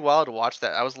was pretty wild to watch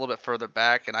that. I was a little bit further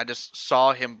back, and I just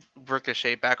saw him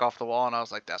ricochet back off the wall, and I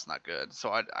was like, that's not good.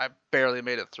 So I barely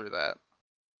made it through that.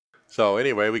 So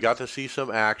anyway, we got to see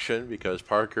some action because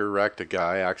Parker wrecked a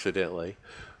guy accidentally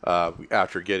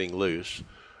after getting loose.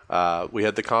 We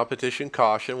had the competition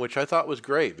caution, which I thought was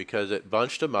great because it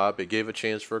bunched him up. It gave a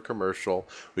chance for a commercial.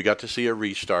 We got to see a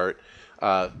restart.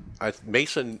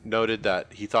 Mason noted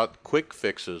that he thought quick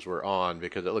fixes were on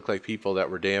because it looked like people that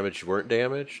were damaged weren't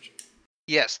damaged.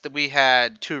 Yes, we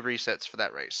had 2 resets for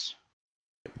that race.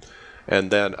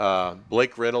 And then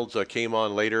Blake Reynolds came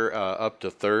on later up to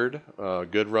third.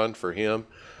 Good run for him.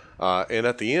 And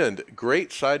at the end,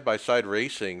 great side-by-side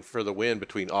racing for the win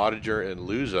between Ottinger and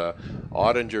Luza.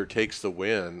 Ottinger takes the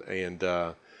win,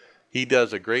 and he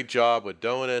does a great job with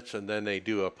donuts, and then they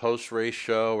do a post-race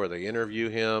show where they interview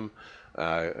him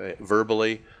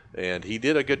verbally. And he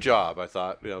did a good job, I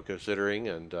thought, considering.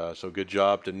 And so good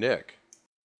job to Nick.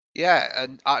 Yeah,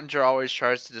 and Ottinger always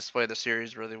tries to display the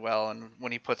series really well, and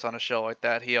when he puts on a show like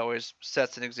that, he always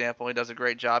sets an example. He does a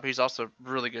great job. He's also a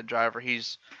really good driver.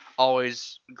 He's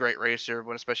always a great racer,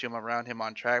 especially when I'm around him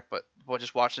on track. But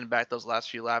just watching back those last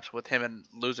few laps with him and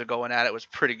Luza going at it was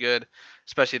pretty good,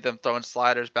 especially them throwing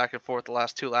sliders back and forth the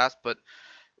last 2 laps. But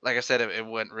like I said, it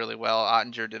went really well.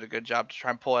 Ottinger did a good job to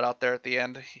try and pull it out there at the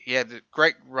end. He had a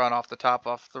great run off the top,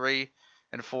 off 3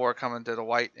 and 4 coming to the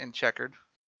white and checkered.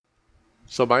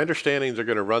 So my understanding is they're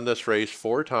going to run this race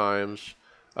 4 times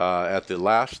at the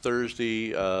last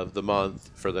Thursday of the month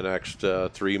for the next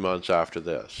 3 months after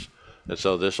this. And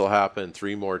so this will happen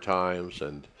 3 more times.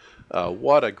 And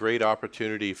what a great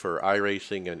opportunity for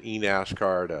iRacing and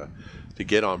eNASCAR to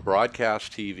get on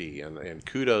broadcast TV. And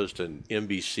kudos to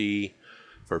NBC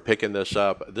for picking this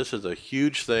up. This is a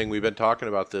huge thing. We've been talking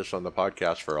about this on the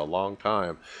podcast for a long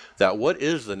time, that what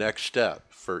is the next step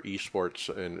for esports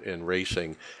and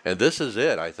racing? And this is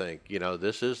it, I think.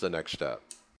 This is the next step.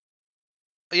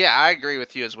 Yeah, I agree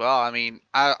with you as well. I mean,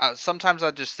 I sometimes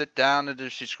I just sit down and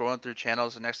just scrolling through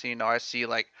channels, and next thing you know, I see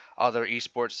like other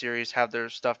esports series have their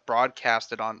stuff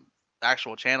broadcasted on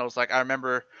actual channels. Like I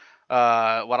remember when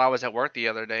I was at work the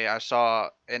other day, I saw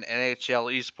an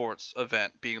NHL esports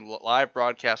event being live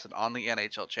broadcasted on the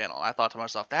NHL channel. I thought to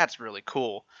myself, that's really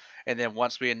cool. And then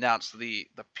once we announced the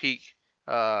peak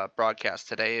broadcast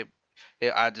today,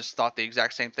 I just thought the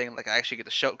exact same thing. Like I actually get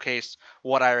to showcase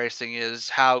what iRacing is,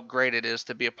 how great it is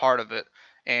to be a part of it,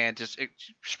 and just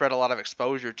spread a lot of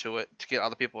exposure to it to get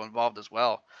other people involved as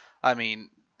well. I mean,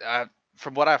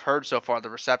 from what I've heard so far, the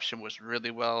reception was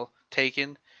really well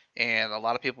taken, and a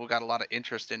lot of people got a lot of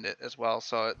interest in it as well.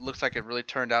 So it looks like it really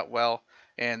turned out well,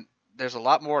 and there's a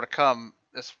lot more to come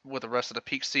with the rest of the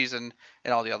peak season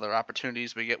and all the other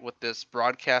opportunities we get with this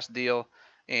broadcast deal.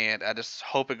 And I just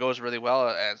hope it goes really well,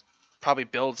 as probably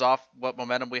builds off what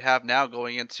momentum we have now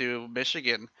going into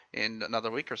Michigan in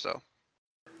another week or so.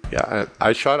 Yeah,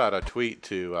 I shot out a tweet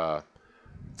to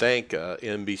thank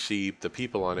NBC, the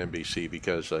people on NBC,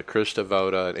 because Chris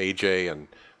Devoda and AJ and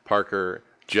Parker,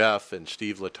 Jeff and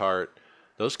Steve Letarte,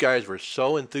 those guys were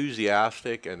so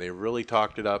enthusiastic and they really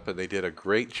talked it up and they did a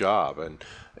great job,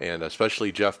 and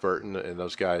especially Jeff Burton and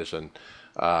those guys, and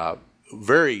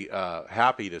very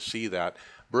happy to see that.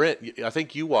 Brent, I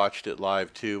think you watched it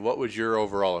live too. What was your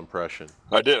overall impression?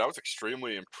 I did. I was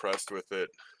extremely impressed with it.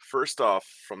 First off,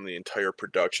 from the entire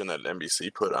production that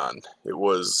NBC put on, it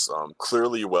was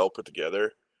clearly well put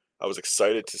together. I was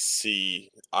excited to see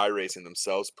iRacing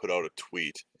themselves put out a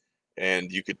tweet,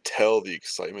 and you could tell the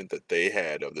excitement that they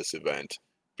had of this event,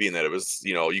 being that it was,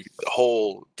 the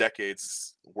whole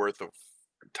decade's worth of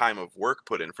time of work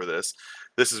put in for this.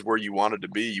 This is where you wanted to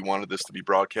be. You wanted this to be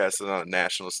broadcasted on a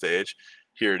national stage.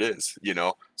 Here it is,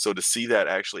 So to see that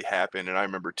actually happen, and I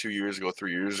remember 2 years ago,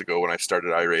 3 years ago when I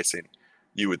started iRacing,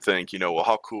 you would think, well,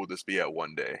 how cool would this be at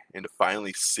one day? And to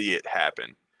finally see it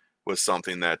happen was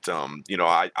something that,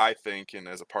 I think, and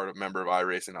as a member of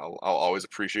iRacing, I'll always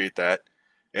appreciate that.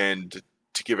 And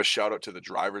to give a shout out to the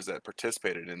drivers that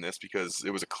participated in this, because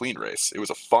it was a clean race. It was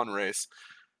a fun race.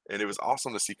 And it was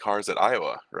awesome to see cars at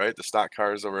Iowa, right? The stock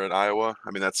cars over at Iowa.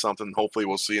 I mean, that's something hopefully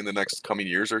we'll see in the next coming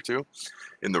years or two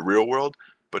in the real world.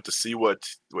 But to see what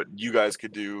you guys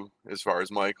could do as far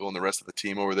as Michael and the rest of the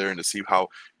team over there, and to see how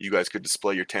you guys could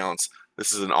display your talents,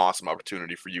 this is an awesome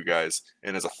opportunity for you guys.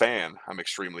 And as a fan, I'm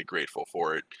extremely grateful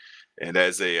for it. And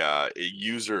as a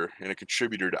user and a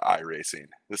contributor to iRacing,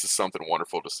 this is something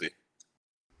wonderful to see.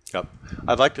 Yep.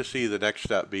 I'd like to see the next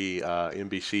step be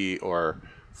NBC or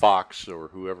Fox or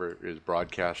whoever is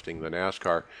broadcasting the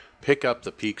NASCAR pick up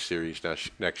the Peak Series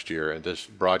next year and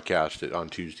just broadcast it on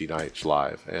Tuesday nights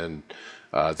live. And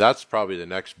that's probably the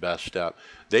next best step.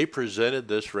 They presented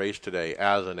this race today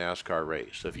as a NASCAR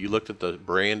race. If you looked at the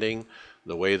branding,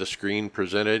 the way the screen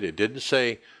presented, it didn't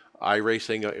say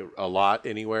iRacing a lot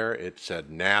anywhere. It said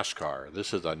NASCAR.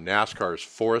 This is a NASCAR's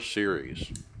fourth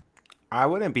series. I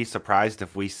wouldn't be surprised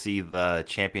if we see the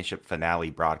championship finale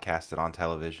broadcasted on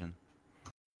television.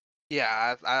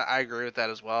 Yeah, I agree with that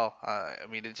as well. I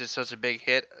mean, it's just such a big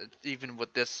hit, even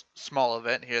with this small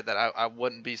event here, that I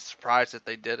wouldn't be surprised if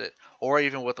they did it. Or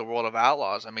even with the World of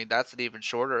Outlaws. I mean, that's an even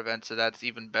shorter event, so that's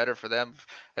even better for them.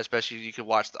 Especially you could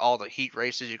watch all the heat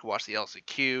races, you could watch the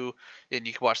LCQ, and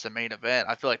you could watch the main event.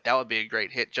 I feel like that would be a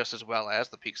great hit just as well as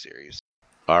the Peak Series.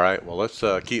 All right, well, let's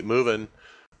keep moving.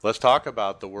 Let's talk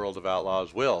about the World of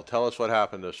Outlaws. Will, tell us what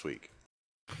happened this week.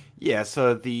 Yeah,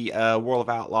 so the World of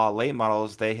Outlaw late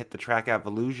models, they hit the track at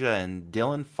Volusia, and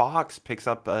Dylan Fox picks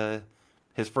up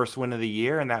his first win of the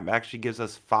year, and that actually gives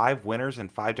us 5 winners in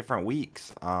 5 different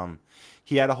weeks.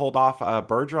 He had to hold off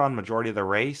Bergeron majority of the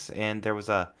race, and there was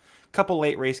a couple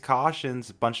late race cautions,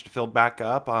 a bunch filled back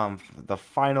up. The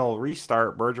final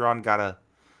restart, Bergeron got a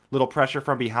little pressure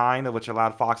from behind, which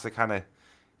allowed Fox to kind of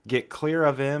get clear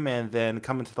of him, and then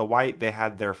coming to the white, they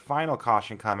had their final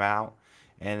caution come out.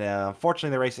 And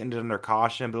unfortunately, the race ended under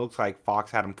caution, but it looks like Fox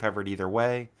had him covered either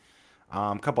way.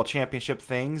 Couple championship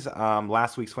things.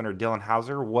 Last week's winner, Dylan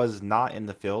Hauser, was not in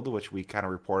the field, which we kind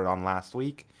of reported on last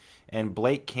week. And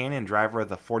Blake Cannon, driver of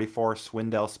the 44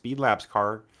 Swindell Speed Labs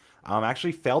car,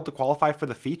 actually failed to qualify for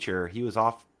the feature. He was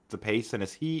off the pace in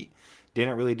his heat,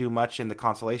 didn't really do much in the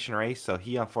consolation race, so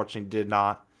he unfortunately did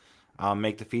not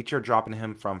make the feature, dropping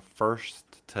him from 1st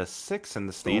to 6th in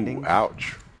the standings. Ooh,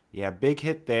 ouch. Yeah, big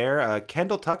hit there.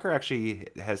 Kendall Tucker actually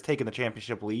has taken the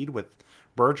championship lead with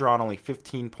Bergeron only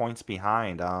 15 points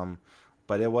behind.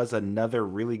 But it was another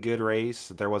really good race.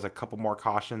 There was a couple more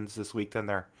cautions this week than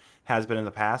there has been in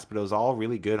the past, but it was all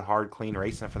really good, hard, clean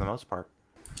racing for the most part.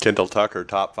 Kendall Tucker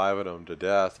top 5 of them to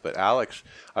death. But Alex,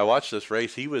 I watched this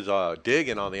race. He was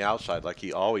digging on the outside like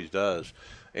he always does.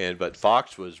 But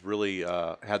Fox was really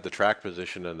had the track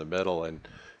position in the middle, and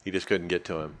he just couldn't get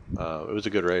to him. It was a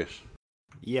good race.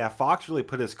 Yeah, Fox really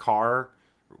put his car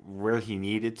where he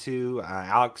needed to.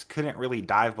 Alex couldn't really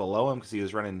dive below him because he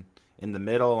was running in the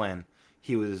middle, and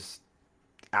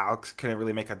Alex couldn't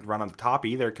really make a run on the top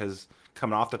either because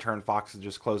coming off the turn, Fox had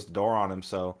just closed the door on him.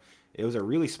 So it was a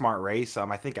really smart race.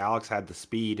 I think Alex had the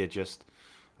speed. It just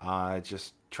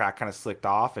track kind of slicked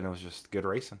off, and it was just good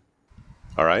racing.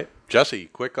 All right, Jesse,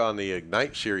 quick on the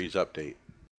Ignite Series update.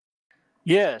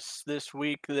 Yes, last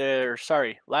week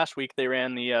they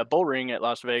ran the Bull Ring at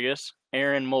Las Vegas.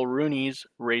 Aaron Mulrooney's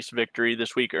race victory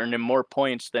this week earned him more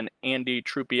points than Andy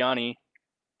Trupiano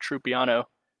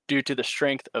due to the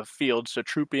strength of field. So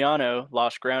Trupiano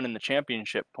lost ground in the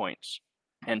championship points.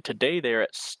 And today they're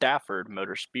at Stafford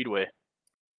Motor Speedway.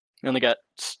 We only got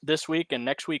this week and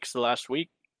next week's the last week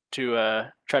to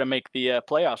try to make the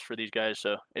playoffs for these guys.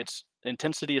 So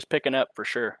intensity is picking up for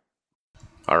sure.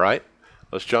 All right.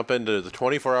 Let's jump into the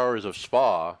 24 hours of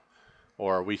Spa,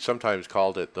 or we sometimes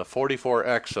called it the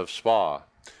 44X of Spa.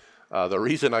 The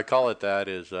reason I call it that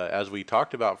is, as we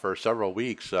talked about for several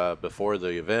weeks before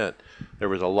the event, there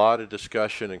was a lot of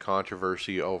discussion and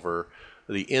controversy over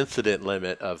the incident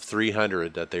limit of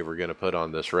 300 that they were going to put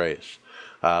on this race.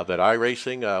 But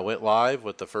iRacing went live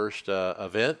with the first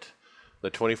event.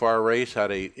 The 24-hour race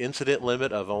had an incident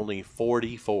limit of only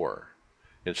 44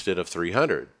 instead of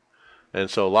 300. And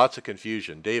so lots of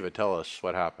confusion. David, tell us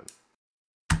what happened.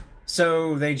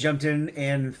 So they jumped in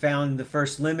and found the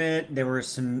first limit. There were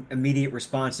some immediate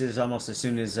responses almost as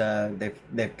soon as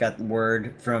they've got the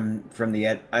word from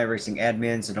the iRacing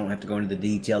admins. I don't have to go into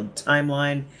the detailed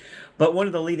timeline. But one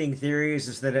of the leading theories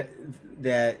is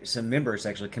that some members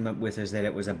actually came up with is that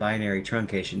it was a binary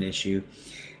truncation issue.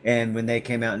 And when they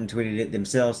came out and tweeted it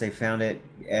themselves, they found it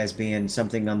as being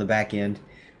something on the back end.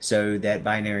 So that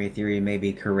binary theory may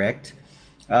be correct.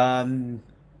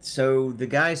 So the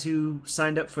guys who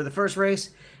signed up for the first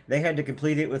race, they had to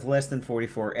complete it with less than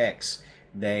 44x.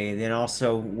 They then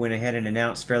also went ahead and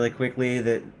announced fairly quickly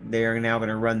that they are now going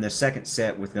to run the second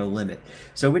set with no limit.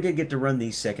 So we did get to run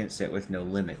the second set with no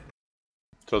limit.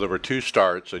 So there were 2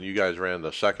 starts, and you guys ran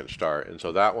the second start. And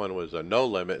so that one was a no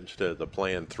limit instead of the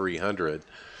planned 300.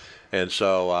 And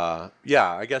so,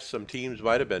 I guess some teams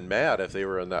might have been mad if they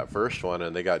were in that first one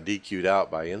and they got DQ'd out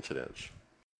by incidents.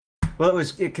 Well,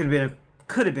 it could have been a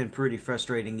could have been pretty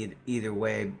frustrating either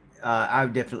way.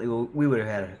 We would have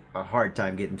had a hard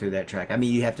time getting through that track. I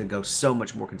mean, you have to go so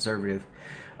much more conservative.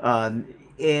 Um,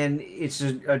 and it's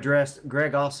addressed.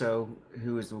 Greg also,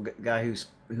 who was the guy who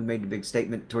made the big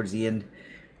statement towards the end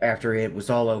after it was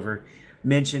all over,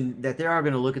 mentioned that they are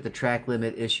going to look at the track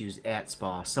limit issues at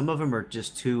Spa. Some of them are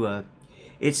just too.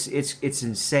 It's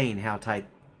insane how tight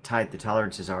the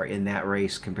tolerances are in that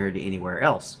race compared to anywhere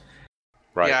else.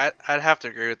 Right. Yeah, I'd have to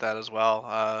agree with that as well.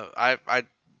 I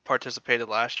participated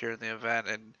last year in the event,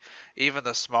 and even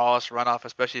the smallest runoff,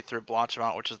 especially through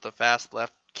Blanchimont, which is the fast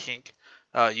left kink,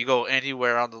 you go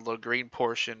anywhere on the little green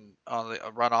portion on the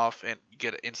runoff, and you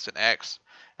get an instant X.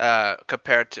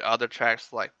 Compared to other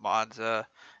tracks like Monza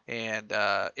and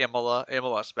Imola,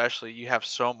 especially, you have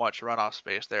so much runoff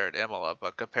space there at Imola.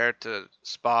 But compared to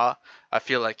Spa, I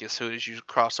feel like as soon as you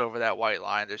cross over that white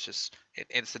line, there's just an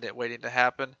incident waiting to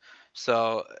happen.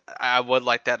 So I would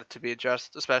like that to be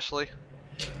addressed, especially.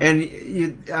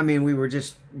 And I mean,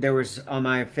 there was on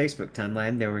my Facebook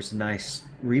timeline, there was a nice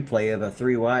replay of a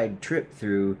 3 wide trip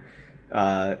through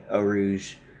Eau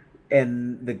Rouge,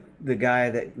 and the guy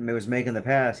that was making the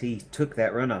pass, he took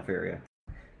that runoff area.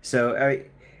 So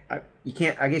you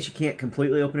can't. I guess you can't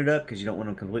completely open it up because you don't want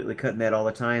them completely cutting that all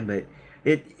the time. But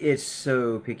it's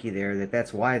so picky there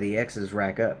that's why the X's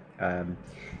rack up. And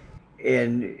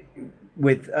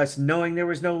with us knowing there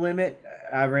was no limit,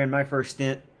 I ran my first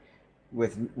stint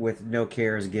with no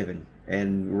cares given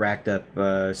and racked up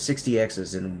 60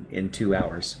 X's in 2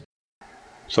 hours.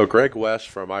 So Greg West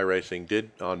from iRacing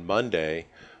did on Monday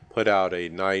put out a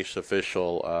nice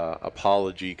official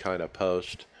apology kind of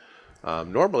post.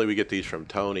 Normally we get these from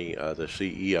Tony, the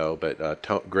CEO,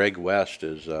 but Greg West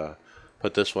has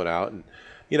put this one out. And,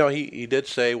 he did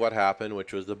say what happened,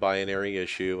 which was the binary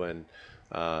issue and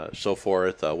so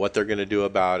forth, what they're going to do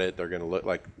about it. They're going to look,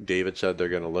 like David said, they're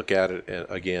going to look at it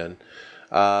again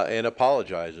and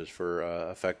apologizes for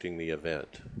affecting the event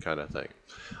kind of thing.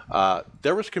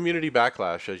 There was community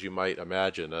backlash, as you might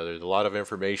imagine. There's a lot of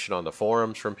information on the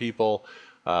forums from people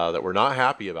that were not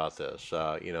happy about this.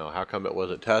 How come it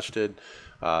wasn't tested?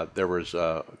 There was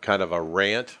kind of a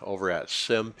rant over at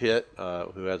SimPit,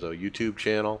 who has a YouTube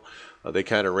channel. They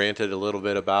kind of ranted a little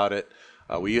bit about it.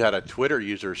 We had a Twitter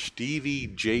user,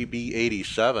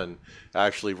 StevieJB87,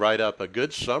 actually write up a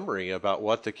good summary about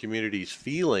what the community's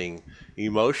feeling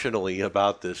emotionally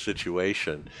about this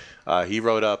situation. He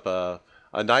wrote up a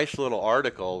nice little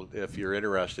article. If you're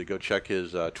interested, go check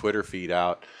his Twitter feed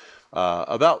out.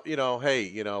 About,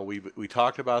 we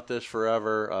talked about this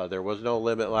forever. There was no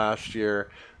limit last year.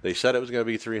 They said it was going to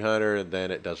be 300, and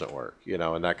then it doesn't work,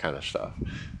 and that kind of stuff.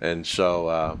 And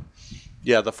so,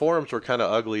 yeah, the forums were kind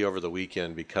of ugly over the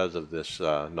weekend because of this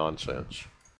nonsense.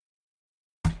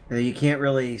 You can't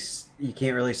really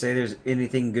say there's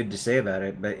anything good to say about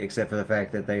it, but except for the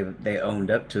fact that they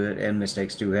owned up to it, and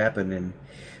mistakes do happen,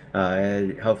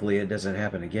 and hopefully it doesn't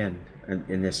happen again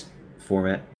in this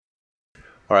format.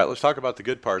 All right, let's talk about the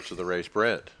good parts of the race,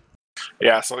 Brent.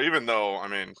 Yeah, so even though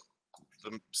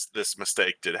this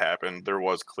mistake did happen, there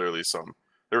was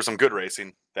some good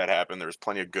racing that happened. There's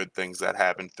plenty of good things that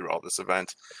happened throughout this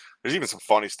event. There's even some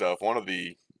funny stuff. One of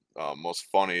the most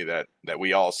funny that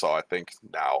we all saw, I think,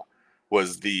 now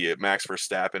was the Max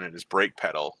Verstappen and his brake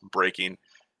pedal braking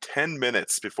 10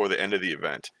 minutes before the end of the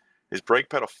event. His brake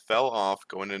pedal fell off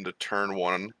going into turn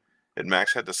 1, and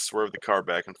Max had to swerve the car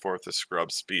back and forth to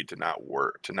scrub speed to not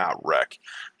wreck.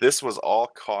 This was all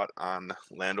caught on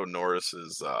Lando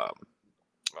Norris's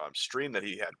stream that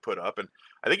he had put up, and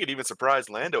I think it even surprised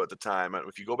Lando at the time.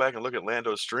 If you go back and look at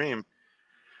Lando's stream,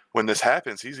 when this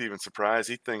happens, he's even surprised.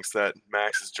 He thinks that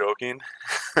Max is joking.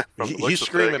 He's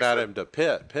screaming at him to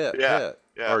pit, yeah.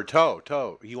 or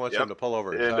toe. He wants him to pull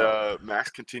over and toe.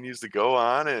 Max continues to go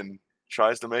on and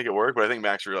tries to make it work, but I think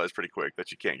Max realized pretty quick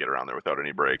that you can't get around there without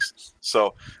any brakes. So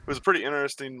it was a pretty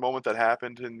interesting moment that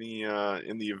happened in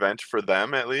the event for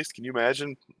them, at least. Can you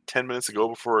imagine 10 minutes ago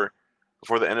before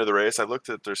the end of the race, I looked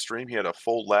at their stream, he had a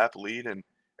full lap lead and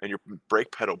your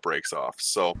brake pedal breaks off.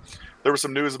 So there was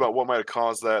some news about what might have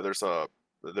caused that.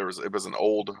 It was an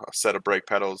old set of brake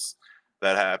pedals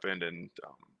that happened, and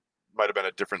might have been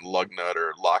a different lug nut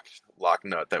or lock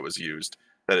nut that was used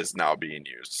that is now being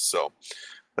used. So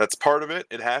that's part of it.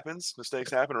 It happens.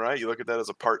 Mistakes happen, right? You look at that as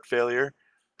a part failure,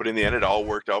 but in the end, it all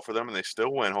worked out for them, and they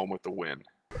still went home with the win.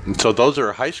 So those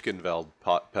are Heiskenveld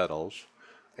pedals.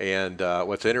 And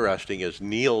what's interesting is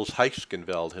Niels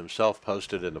Heiskenveld himself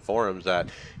posted in the forums that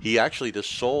he actually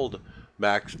just sold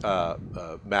Max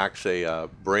a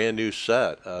brand new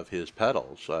set of his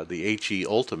pedals, the HE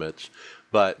Ultimates,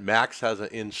 but Max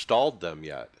hasn't installed them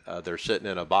yet. They're sitting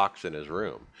in a box in his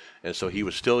room, and so he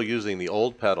was still using the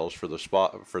old pedals for the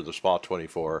Spa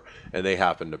 24, and they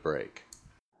happened to break.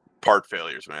 Part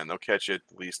failures, man. They'll catch you at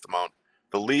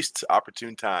the least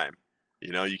opportune time.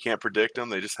 You can't predict them.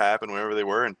 They just happen wherever they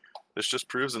were, and this just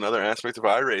proves another aspect of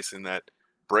iRacing that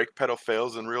brake pedal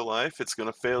fails in real life. It's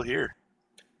going to fail here.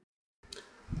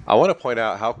 I want to point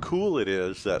out how cool it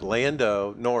is that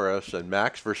Lando Norris and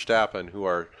Max Verstappen, who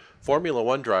are Formula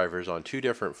One drivers on two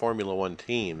different Formula One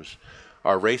teams,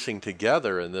 are racing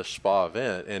together in this Spa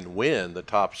event and win the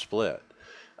top split.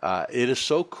 It is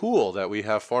so cool that we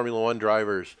have Formula One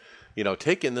drivers,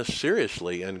 taking this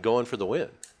seriously and going for the win.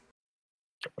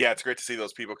 Yeah, it's great to see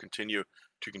those people continue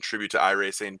to contribute to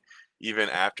iRacing even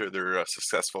after their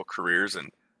successful careers and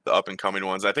the up-and-coming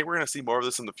ones. I think we're going to see more of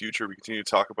this in the future. We continue to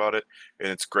talk about it, and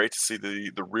it's great to see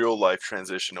the real-life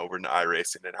transition over into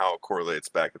iRacing and how it correlates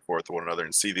back and forth to one another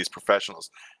and see these professionals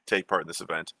take part in this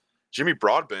event. Jimmy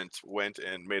Broadbent went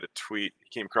and made a tweet.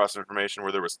 He came across information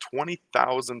where there was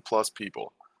 20,000 plus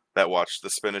people that watched the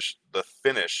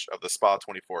finish of the Spa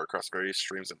 24 across various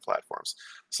streams and platforms.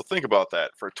 So think about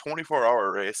that. For a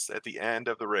 24-hour race, at the end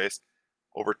of the race,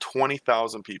 over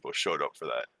 20,000 people showed up for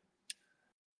that.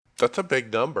 That's a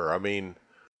big number. I mean,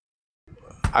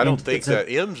 I don't think that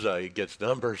IMSA gets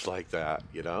numbers like that,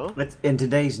 In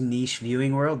today's niche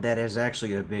viewing world, that is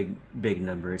actually a big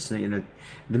number. It's the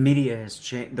media has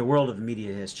changed. The world of the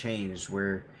media has changed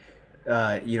where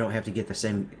you don't have to get the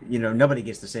same. Nobody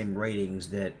gets the same ratings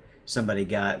that somebody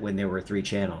got when there were 3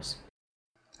 channels.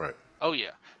 Right. Oh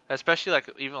yeah, especially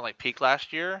even peak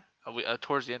last year.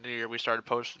 Towards the end of the year, we started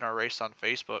posting our race on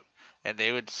Facebook, and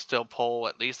they would still pull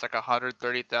at least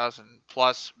 130,000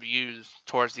 plus views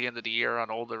towards the end of the year on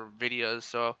older videos.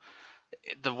 So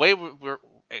the way we're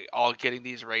all getting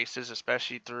these races,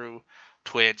 especially through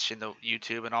Twitch and the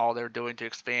YouTube and all they're doing to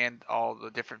expand all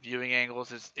the different viewing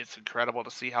angles, it's incredible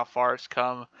to see how far it's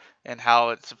come and how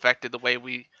it's affected the way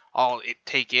we all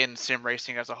take in sim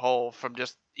racing as a whole, from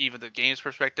just even the game's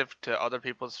perspective to other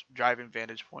people's driving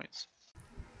vantage points.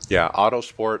 Yeah,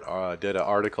 Autosport did an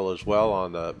article as well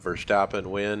on the Verstappen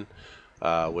win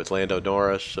with Lando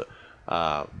Norris.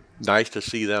 Nice to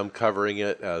see them covering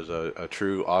it as a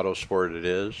true Autosport it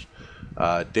is.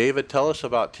 David, tell us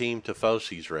about Team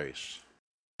Tifosi's race.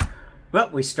 Well,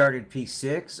 we started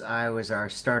P6. I was our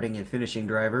starting and finishing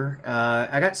driver.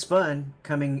 I got spun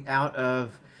coming out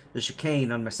of the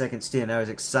chicane on my second stint. I was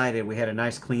excited. We had a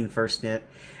nice clean first stint,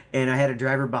 and I had a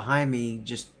driver behind me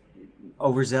just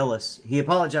overzealous. He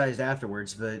apologized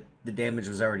afterwards, but the damage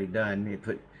was already done.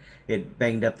 It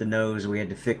banged up the nose. We had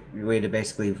to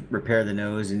basically repair the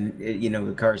nose, and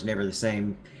the car's never the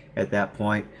same at that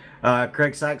point.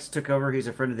 Craig Sykes took over. He's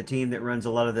a friend of the team that runs a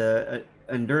lot of the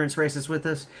endurance races with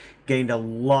us. Gained a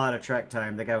lot of track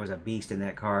time. The guy was a beast in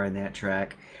that car and that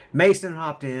track. Mason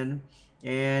hopped in,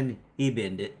 and he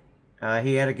binned it.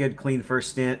 He had a good clean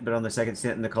first stint, but on the second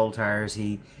stint in the cold tires,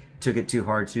 he took it too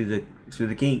hard through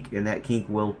the kink, and that kink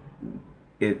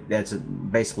that's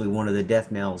basically one of the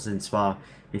death knells in Spa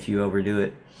if you overdo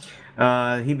it.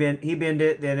 He bent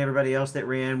it. Then everybody else that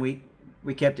ran, we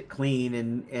kept it clean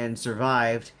and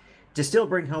survived to still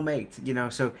bring home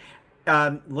 8th. So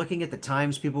looking at the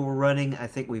times people were running, I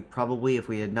think we probably, if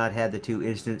we had not had the 2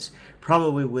 incidents,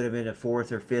 probably would have been a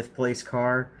 4th or 5th place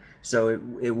car. So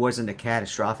it wasn't a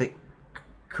catastrophic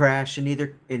crash in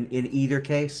either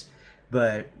case.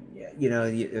 But,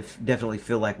 you definitely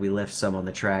feel like we left some on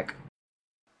the track.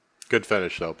 Good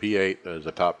finish, though. P8 is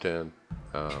a top 10.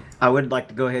 I would like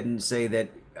to go ahead and say that,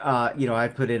 I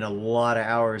put in a lot of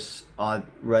hours on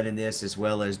running this, as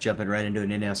well as jumping right into an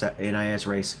NIS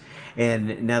race.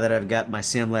 And now that I've got my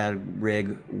SimLab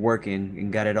rig working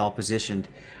and got it all positioned,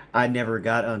 I never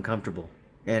got uncomfortable.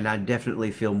 And I definitely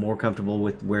feel more comfortable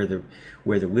with where the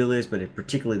wheel is, but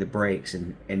particularly the brakes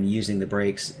and using the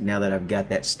brakes now that I've got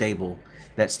that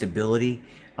stability.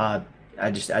 I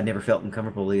never felt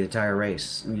uncomfortable the entire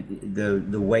race.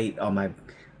 The weight on my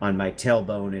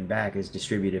tailbone and back is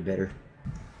distributed better.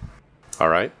 All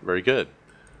right, very good.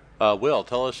 Will,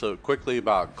 tell us quickly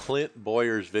about Clint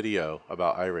Boyer's video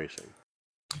about iRacing.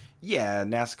 Yeah,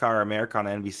 NASCAR America on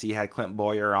NBC had Clint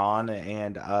Boyer on,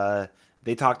 and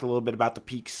they talked a little bit about the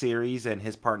Peak Series and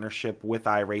his partnership with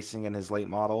iRacing and his late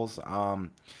models.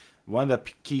 One of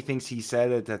the key things he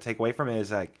said to take away from it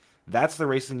is that's the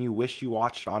racing you wish you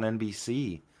watched on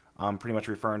NBC. Pretty much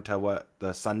referring to what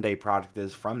the Sunday product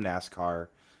is from NASCAR.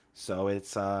 So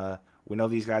it's we know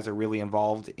these guys are really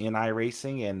involved in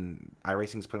iRacing, and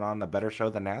iRacing's put on a better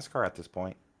show than NASCAR at this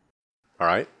point. All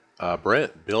right,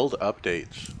 Brent, build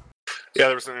updates. Yeah,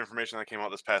 there was some information that came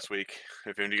out this past week.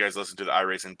 If any of you guys listened to the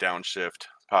iRacing Downshift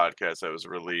podcast that was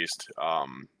released,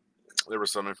 there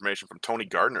was some information from Tony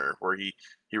Gardner where he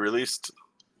released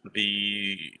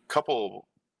the couple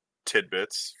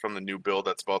tidbits from the new build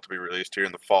that's about to be released here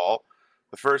in the fall.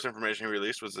 The first information he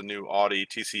released was the new Audi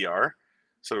TCR.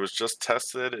 So it was just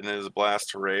tested and it is a blast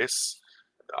to race.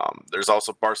 There's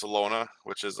also Barcelona,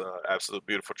 which is an absolute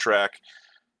beautiful track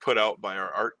put out by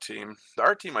our art team. The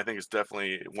art team, I think, is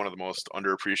definitely one of the most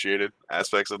underappreciated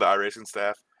aspects of the iRacing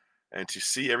staff. And to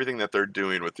see everything that they're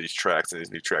doing with these tracks and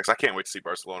these new tracks, I can't wait to see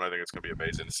Barcelona. I think it's going to be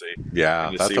amazing to see.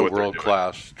 Yeah, that's a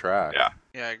world-class track. Yeah,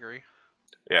 I agree.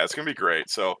 Yeah, it's going to be great.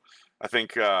 So I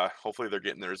think hopefully they're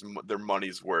getting their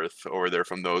money's worth over there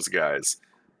from those guys.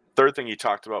 Third thing he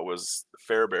talked about was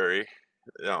Fairbury.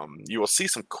 You will see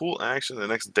some cool action the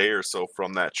next day or so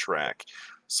from that track.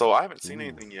 So I haven't seen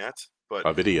anything yet. But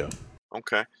a video.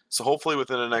 Okay. So hopefully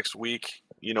within the next week,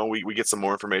 we get some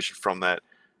more information from that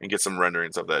and get some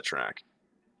renderings of that track.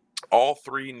 All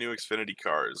 3 new Xfinity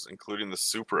cars, including the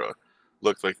Supra,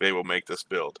 look like they will make this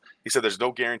build. He said there's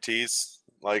no guarantees.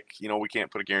 Like, we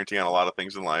can't put a guarantee on a lot of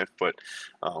things in life. But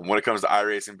when it comes to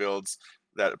iRacing builds,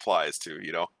 that applies to,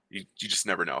 you just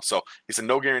never know. So he said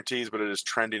no guarantees, but it is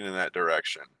trending in that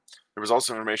direction. There was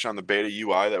also information on the beta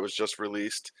UI that was just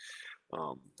released.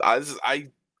 I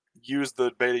used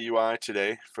the beta UI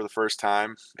today for the first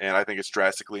time, and I think it's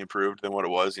drastically improved than what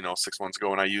it was, 6 months ago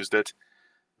when I used it.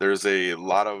 There's a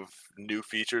lot of new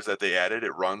features that they added.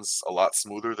 It runs a lot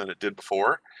smoother than it did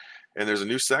before. And there's a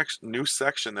new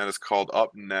section that is called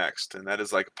Up Next, and that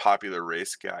is like a popular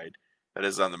race guide that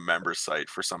is on the member site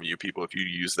for some of you people if you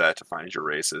use that to find your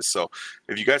races. So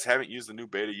if you guys haven't used the new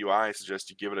beta UI, I suggest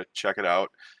you give it a check it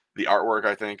out. The artwork,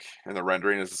 I think, and the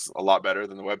rendering is a lot better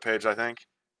than the webpage, I think.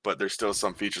 But there's still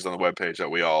some features on the webpage that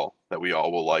we all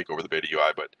will like over the beta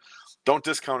UI. But don't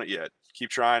discount it yet. Keep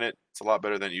trying it. It's a lot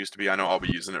better than it used to be. I know I'll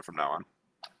be using it from now on.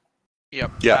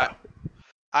 Yep. Yeah.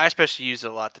 I especially use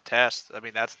it a lot to test. I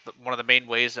mean, that's one of the main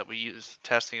ways that we use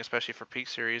testing, especially for Peak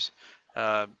Series.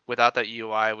 Without that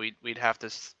UI, we'd have to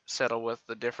settle with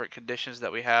the different conditions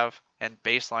that we have and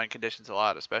baseline conditions a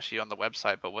lot, especially on the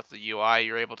website. But with the UI,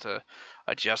 you're able to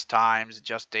adjust times,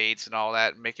 adjust dates, and all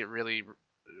that, and make it really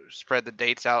spread the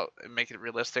dates out and make it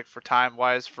realistic for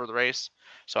time-wise for the race.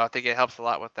 So I think it helps a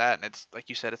lot with that, and it's like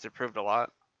you said, it's improved a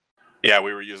lot. Yeah,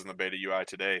 we were using the beta UI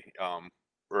today.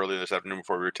 Earlier this afternoon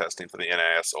before we were testing for the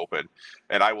NIS Open.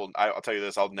 And I'll tell you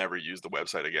this, I'll never use the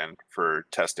website again for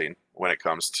testing when it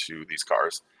comes to these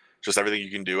cars. Just everything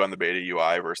you can do on the beta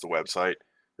UI versus the website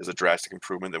is a drastic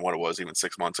improvement than what it was even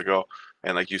 6 months ago.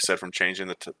 And like you said, from changing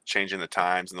the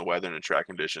times and the weather and the track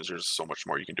conditions, there's so much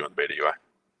more you can do on the beta UI.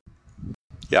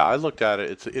 Yeah, I looked at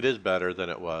it. It is better than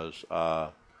it was.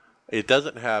 It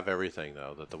doesn't have everything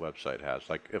though that the website has.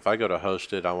 Like if I go to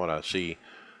Hosted, I want to see.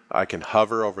 I can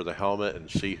hover over the helmet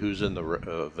and see who's in the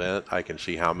event. I can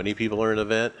see how many people are in the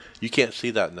event. You can't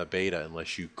see that in the beta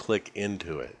unless you click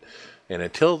into it. And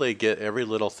until they get every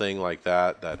little thing like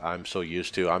that I'm so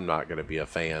used to, I'm not going to be a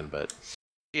fan. But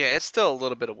yeah, it's still a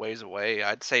little bit of ways away.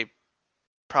 I'd say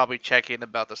probably check in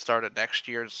about the start of next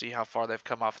year and see how far they've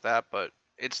come off that. But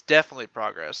it's definitely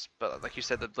progress. But like you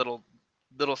said, the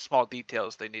little small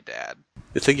details they need to add.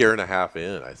 It's a year and a half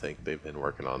in, I think they've been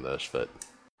working on this, but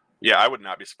yeah, I would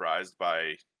not be surprised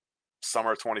by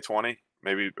summer 2020,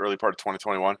 maybe early part of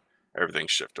 2021, everything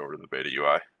shift over to the beta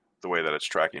UI, the way that it's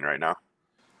tracking right now.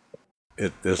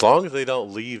 As long as they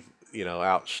don't leave,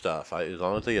 out stuff, as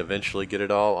long as they eventually get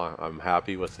it all, I'm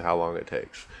happy with how long it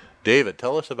takes. David,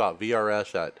 tell us about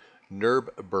VRS at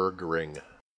Nürburgring.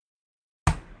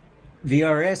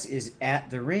 VRS is at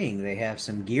the ring. They have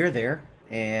some gear there,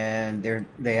 and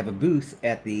they have a booth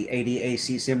at the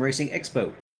ADAC Sim Racing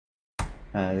Expo.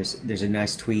 There's a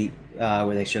nice tweet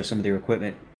where they show some of their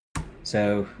equipment.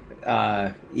 So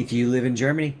if you live in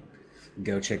Germany,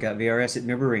 go check out VRS at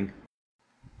Nürburgring.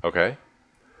 Okay.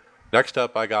 Next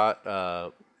up, I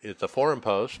got it's a forum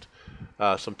post.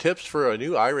 Some tips for a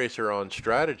new iRacer on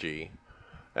strategy.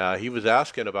 He was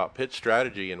asking about pit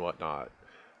strategy and whatnot.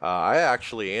 I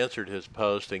actually answered his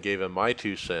post and gave him my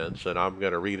 2 cents, and I'm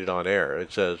going to read it on air.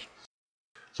 It says,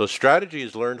 so strategy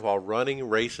is learned while running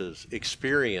races,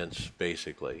 experience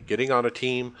basically. Getting on a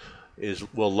team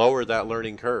will lower that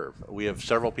learning curve. We have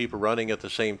several people running at the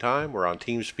same time. We're on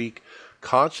TeamSpeak,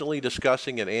 constantly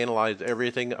discussing and analyze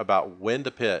everything about when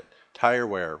to pit, tire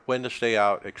wear, when to stay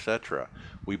out, etc.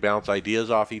 We bounce ideas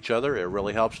off each other. It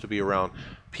really helps to be around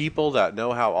people that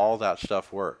know how all that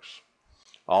stuff works.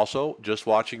 Also, just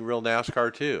watching real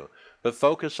NASCAR too, but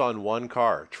focus on one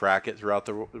car, track it throughout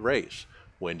the race.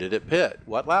 When did it pit?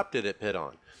 What lap did it pit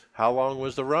on? How long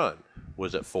was the run?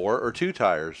 Was it 4 or 2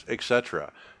 tires,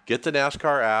 etc.? Get the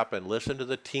NASCAR app and listen to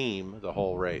the team the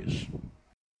whole race.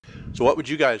 So what would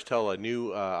you guys tell a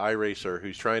new iRacer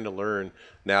who's trying to learn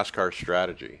NASCAR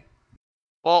strategy?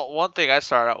 Well, one thing I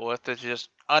start out with is just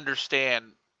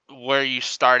understand where you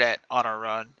start at on a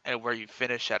run and where you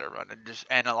finish at a run, and just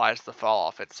analyze the fall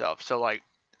off itself. So, like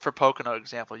for Pocono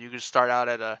example, you could start out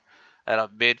at a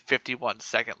mid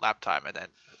 51-second lap time, and then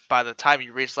by the time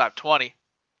you reach lap 20,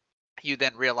 you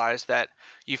then realize that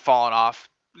you've fallen off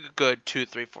a good 2,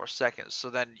 3, 4 seconds. So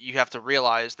then you have to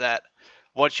realize that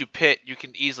once you pit, you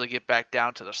can easily get back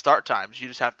down to the start times. You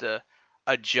just have to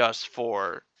adjust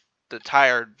for the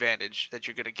tire advantage that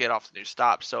you're going to get off the new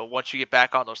stop. So once you get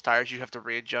back on those tires, you have to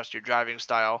readjust your driving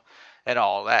style and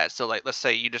all that. So like, let's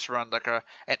say you just run like an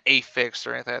A fix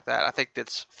or anything like that. I think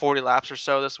that's 40 laps or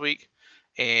so this week,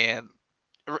 and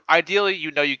ideally,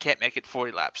 you can't make it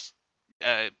 40 laps.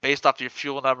 Based off your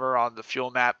fuel number on the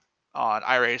fuel map on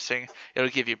iRacing, it'll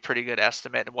give you a pretty good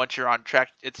estimate. And once you're on track,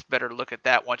 it's better to look at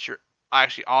that once you're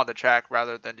actually on the track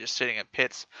rather than just sitting in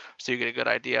pits, so you get a good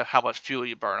idea of how much fuel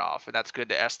you burn off, and that's good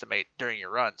to estimate during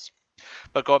your runs.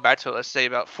 But going back to, let's say,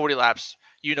 about 40 laps,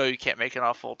 you can't make it on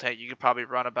a full tank. You could probably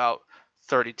run about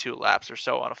 32 laps or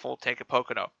so on a full tank of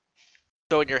Pocono.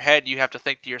 So in your head, you have to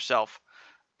think to yourself,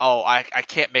 oh, I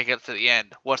can't make it to the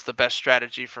end. What's the best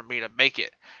strategy for me to make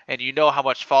it? And you know how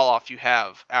much fall off you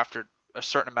have after a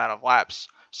certain amount of laps.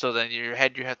 So then in your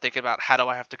head, you have to think about, how do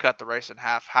I have to cut the race in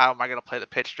half? How am I going to play the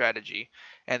pit strategy?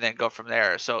 And then go from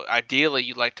there. So ideally,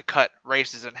 you'd like to cut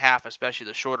races in half, especially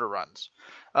the shorter runs.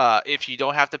 If you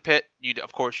don't have to pit,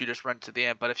 of course you just run to the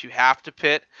end. But if you have to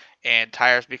pit and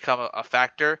tires become a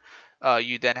factor,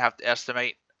 you then have to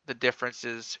estimate the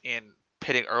differences in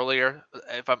pitting earlier.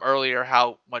 If I'm earlier,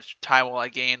 how much time will I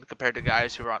gain compared to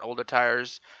guys who are on older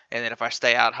tires? And then if I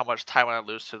stay out, how much time will I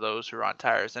lose to those who are on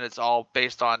tires? And it's all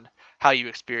based on how you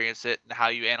experience it and how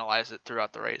you analyze it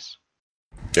throughout the race.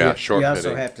 Yeah, short you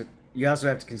also pitting.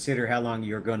 have to consider how long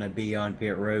you're going to be on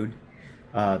pit road,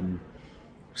 um,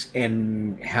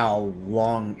 and how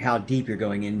deep you're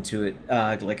going into it.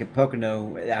 Like at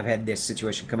Pocono, I've had this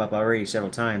situation come up already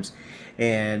several times,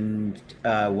 and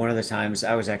one of the times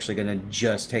I was actually going to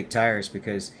just take tires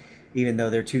because even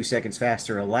though they're 2 seconds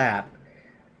faster a lap,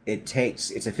 it's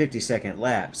a 50-second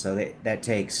lap, so that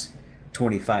takes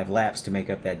 25 laps to make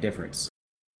up that difference.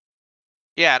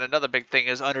 Yeah, and another big thing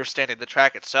is understanding the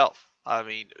track itself. I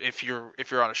mean, if you're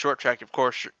on a short track, of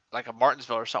course, like a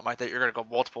Martinsville or something like that, you're going to go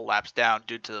multiple laps down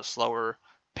due to the slower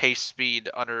pace speed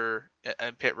under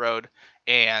in pit road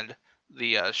and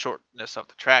the shortness of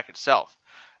the track itself.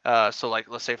 So, like,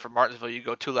 let's say for Martinsville, you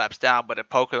go 2 laps down, but at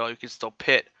Pocono, you can still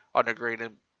pit under green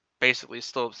and basically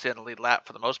still sit in the lead lap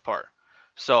for the most part.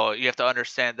 So you have to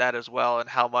understand that as well, and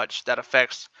how much that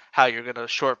affects how you're going to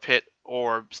short pit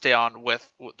or stay on with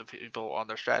the people on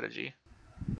their strategy.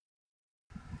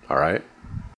 All right.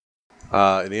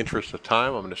 In the interest of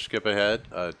time, I'm going to skip ahead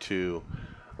to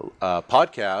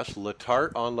podcast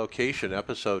Letarte on Location,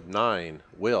 episode 9.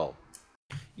 Will.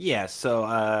 Yeah,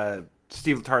 so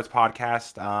Steve Letart's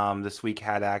podcast this week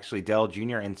had actually Dell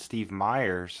Jr. and Steve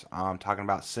Myers talking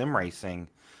about sim racing.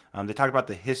 They talked about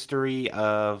the history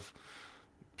of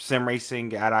sim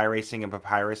racing at iRacing and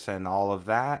Papyrus and all of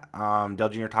that. Dell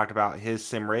Jr. talked about his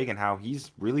sim rig and how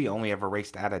he's really only ever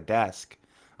raced at a desk.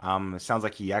 It sounds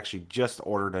like he actually just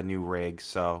ordered a new rig,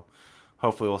 so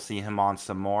hopefully we'll see him on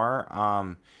some more.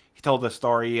 He told a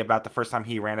story about the first time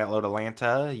he ran at Load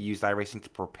Atlanta. He used iRacing to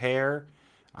prepare.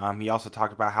 He also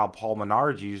talked about how Paul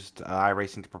Menard used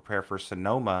iRacing to prepare for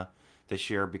Sonoma this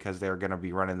year because they were going to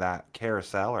be running that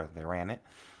carousel, or they ran it.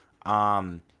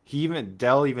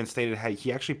 Dell even stated how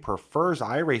he actually prefers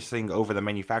iRacing over the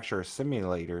manufacturer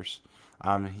simulators.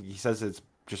 He says it's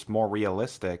just more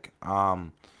realistic.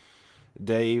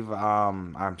 Steve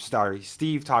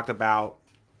talked about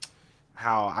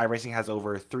how iRacing has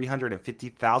over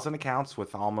 350,000 accounts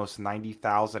with almost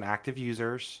 90,000 active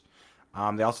users.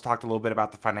 They also talked a little bit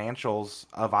about the financials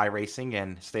of iRacing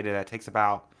and stated that it takes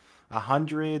about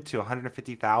 $100,000 to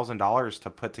 $150,000 to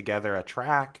put together a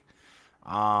track,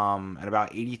 and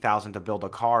about $80,000 to build a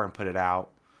car and put it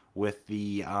out, with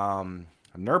the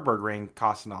Nürburgring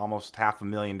costing almost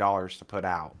 $500,000 to put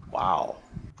out. Wow.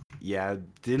 Yeah,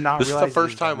 did not This is realize the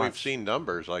first it was that time we've much. seen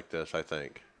numbers like this, I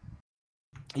think.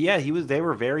 Yeah, they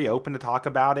were very open to talk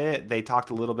about it. They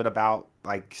talked a little bit about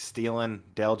like stealing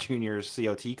Dell Jr.'s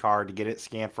COT card to get it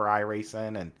scanned for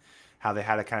iRacing, and how they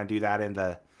had to kind of do that in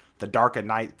the dark at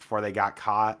night before they got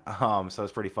caught. So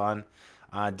it's pretty fun.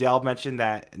 Dell mentioned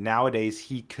that nowadays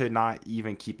he could not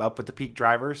even keep up with the peak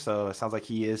drivers, so it sounds like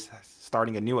he is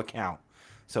starting a new account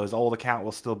So his old account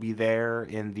will still be there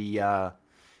in the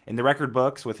record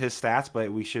books with his stats,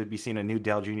 but we should be seeing a new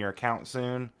Dale Jr. account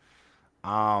soon.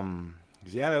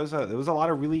 Yeah, there was a lot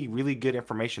of really, really good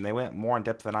information. They went more in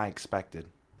depth than I expected.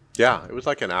 Yeah, it was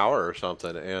like an hour or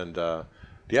something, and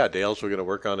yeah, Dale's going to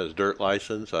work on his dirt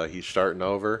license. He's starting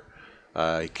over.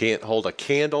 He can't hold a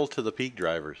candle to the peak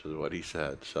drivers, is what he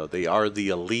said. So they are the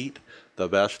elite, the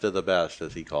best of the best,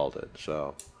 as he called it.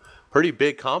 So pretty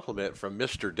big compliment from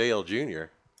Mr. Dale Jr.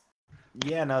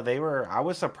 Yeah, no, they were. I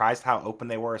was surprised how open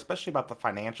they were, especially about the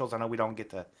financials. I know we don't get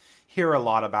to hear a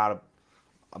lot about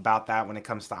that when it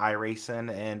comes to iRacing,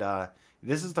 and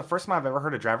this is the first time I've ever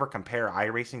heard a driver compare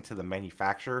iRacing to the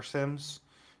manufacturer sims.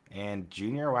 And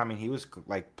Junior, well, I mean, he was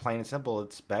like plain and simple,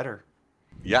 it's better.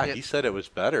 Yeah, he said it was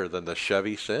better than the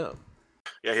Chevy Sim.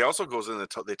 Yeah, he also goes in.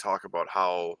 They talk about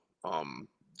how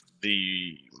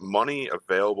the money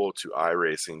available to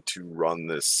iRacing to run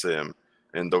this sim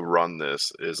and to run this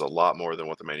is a lot more than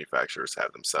what the manufacturers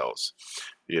have themselves.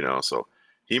 So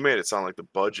he made it sound like the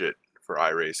budget for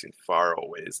iRacing far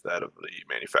outweighs that of the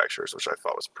manufacturers, which I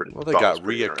thought was pretty. Well, they got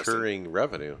reoccurring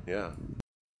revenue. Yeah.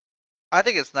 I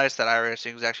think it's nice that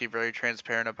iRacing is actually very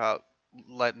transparent about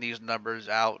letting these numbers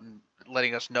out and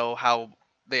letting us know how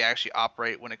they actually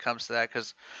operate when it comes to that.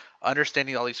 Because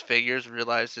understanding all these figures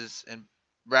realizes and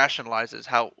rationalizes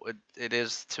how it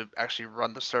is to actually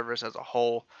run the service as a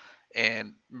whole,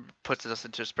 and puts us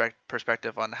into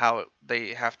perspective on how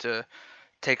they have to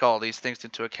take all these things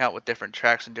into account with different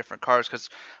tracks and different cars, because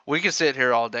we can sit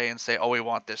here all day and say, oh, we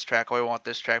want this track, oh, we want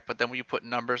this track, but then when you put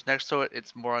numbers next to it,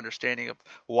 it's more understanding of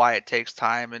why it takes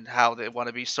time and how they want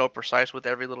to be so precise with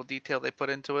every little detail they put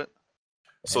into it.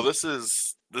 So this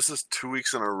is 2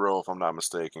 weeks in a row, if I'm not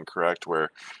mistaken, correct, where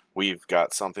we've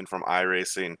got something from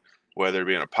iRacing, whether it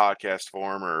be in a podcast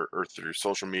form or through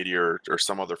social media or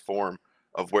some other form,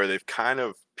 of where they've kind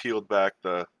of peeled back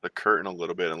the curtain a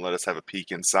little bit and let us have a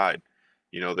peek inside.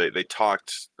 They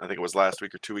talked, I think it was last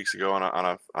week or 2 weeks ago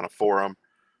on a forum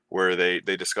where they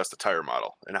discussed the tire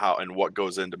model and how and what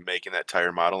goes into making that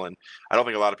tire model. And I don't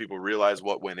think a lot of people realize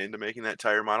what went into making that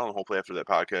tire model. And hopefully after that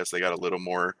podcast, they got a little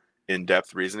more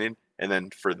in-depth reasoning. And then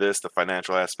for this, the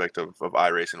financial aspect of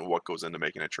iRacing and what goes into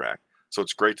making a track. So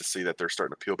it's great to see that they're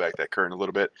starting to peel back that curtain a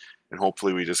little bit. And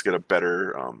hopefully we just get a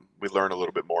better, we learn a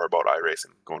little bit more about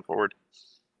iRacing going forward.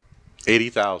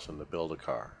 $80,000 to build a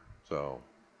car. So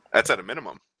that's at a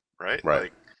minimum, right?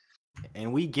 Right.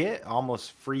 And we get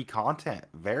almost free content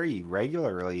very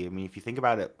regularly. I mean, if you think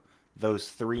about it, those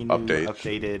 3 new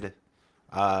updated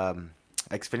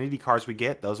Xfinity cars we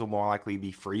get, those will more likely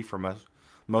be free for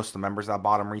most of the members that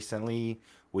bought them recently.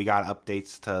 We got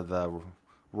updates to the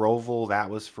Roval, that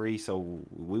was free, so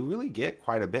we really get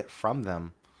quite a bit from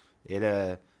them.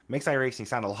 It makes iRacing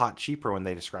sound a lot cheaper when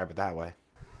they describe it that way.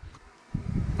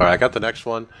 All right, I got the next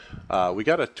one. We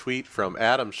got a tweet from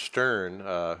Adam Stern,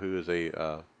 who is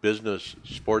a business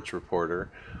sports reporter.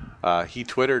 He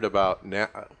twittered about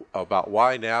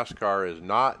why NASCAR is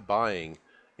not buying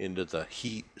into the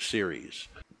Heat series.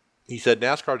 He said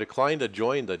NASCAR declined to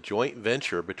join the joint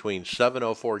venture between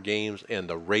 704 Games and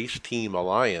the Race Team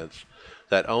Alliance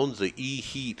that owns the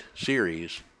E-Heat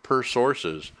series, per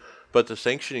sources, but the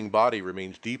sanctioning body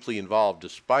remains deeply involved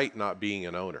despite not being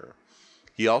an owner.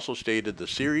 He also stated the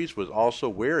series was also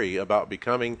wary about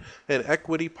becoming an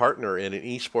equity partner in an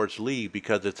esports league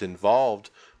because it's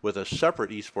involved with a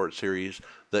separate esports series,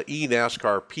 the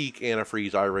eNASCAR Peak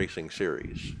Antifreeze iRacing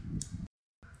series.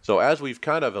 So as we've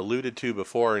kind of alluded to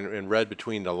before and read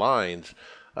between the lines,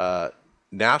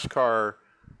 NASCAR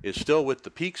is still with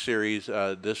the Peak series.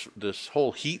 This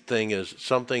whole Heat thing is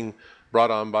something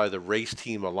brought on by the Race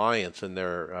Team Alliance in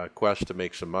their quest to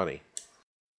make some money.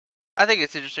 I think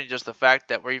it's interesting just the fact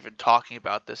that we're even talking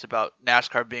about this, about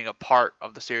NASCAR being a part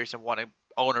of the series and wanting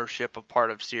ownership of part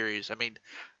of series. I mean,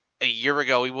 a year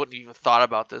ago, we wouldn't even thought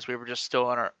about this. We were just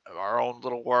still in our own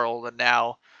little world. And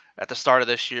now at the start of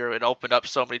this year, it opened up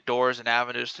so many doors and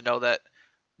avenues to know that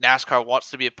NASCAR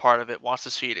wants to be a part of it, wants to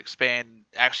see it expand,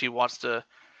 actually wants to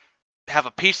have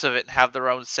a piece of it and have their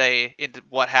own say into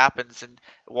what happens, and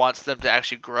wants them to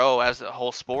actually grow as a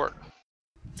whole sport.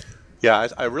 Yeah,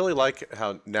 I really like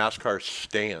how NASCAR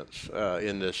stands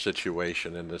in this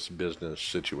situation, in this business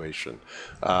situation.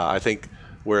 I think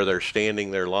where they're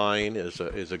standing their line is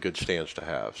a good stance to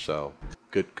have. So,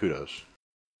 good kudos.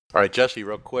 All right, Jesse,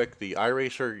 real quick, the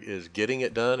iRacer is getting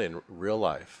it done in real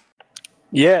life.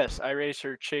 Yes,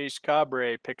 iRacer Chase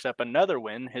Cabre picks up another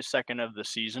win, his second of the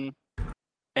season,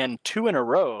 and 2 in a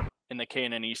row in the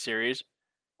K&N series.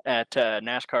 At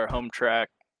NASCAR Home Track,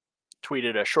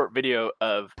 tweeted a short video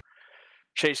of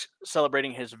Chase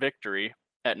celebrating his victory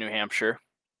at New Hampshire.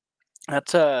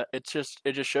 That's it just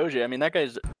shows you. I mean, that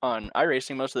guy's on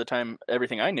iRacing most of the time.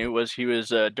 Everything I knew was he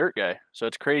was a dirt guy. So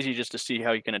it's crazy just to see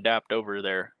how he can adapt over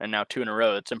there. And now 2 in a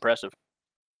row. It's impressive.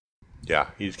 Yeah,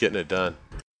 he's getting it done.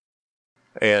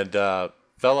 And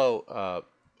fellow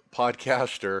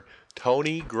podcaster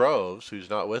Tony Groves, who's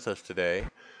not with us today,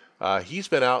 he's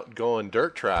been out going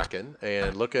dirt tracking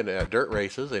and looking at dirt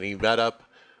races, and he met up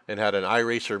and had an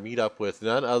iRacer meetup with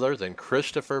none other than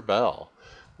Christopher Bell.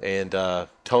 And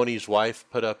Tony's wife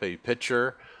put up a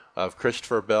picture of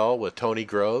Christopher Bell with Tony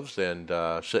Groves and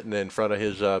sitting in front of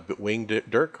his winged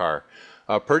dirt car.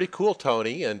 Pretty cool,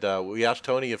 Tony. And we asked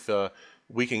Tony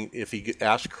if he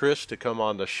asked Chris to come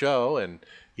on the show, and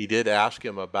he did ask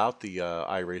him about the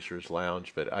iRacers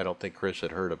Lounge, but I don't think Chris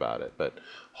had heard about it. But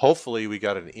hopefully we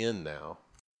got an in now.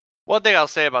 One thing I'll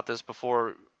say about this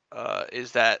before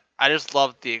is that I just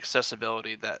love the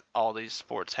accessibility that all these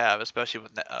sports have, especially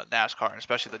with NASCAR and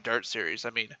especially the dirt series.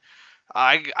 I mean,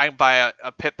 I can buy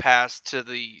a pit pass to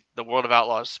the World of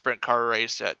Outlaws sprint car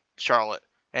race at Charlotte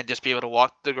and just be able to walk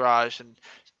to the garage and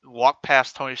walk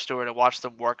past Tony Stewart and watch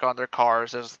them work on their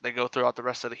cars as they go throughout the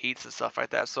rest of the heats and stuff like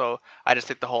that. So I just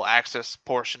think the whole access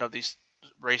portion of these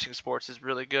racing sports is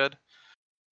really good.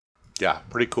 Yeah,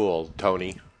 pretty cool,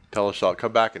 Tony. Tell us all.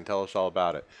 Come back and tell us all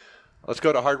about it. Let's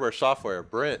go to hardware software.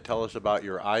 Brent, tell us about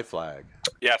your iFlag.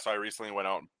 Yeah, so I recently went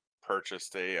out and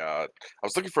purchased I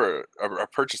was looking for I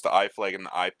purchased the iFlag and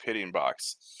the iPitting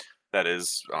box that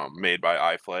is made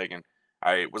by iFlag, and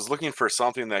I was looking for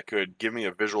something that could give me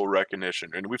a visual recognition.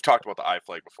 And we've talked about the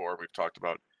iFlag before. We've talked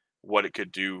about what it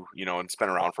could do, and it's been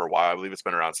around for a while. I believe it's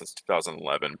been around since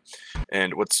 2011.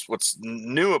 And what's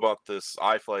new about this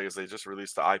iFlag is they just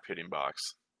released the iPitting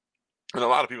box. And a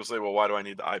lot of people say, well, why do I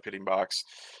need the iPitting box?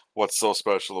 What's so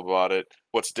special about it?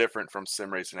 What's different from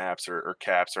sim racing apps or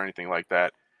caps or anything like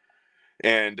that?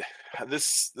 And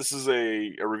this is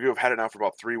a review. I've had it now for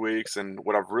about 3 weeks, and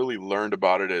what I've really learned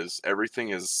about it is everything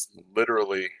is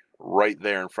literally right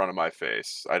there in front of my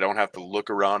face. I don't have to look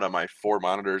around on my 4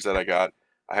 monitors that I got.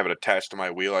 I have it attached to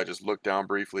my wheel. I just look down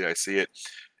briefly, I see it.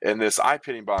 And this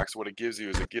iPitting box, what it gives you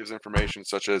is it gives information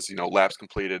such as, laps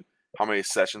completed, how many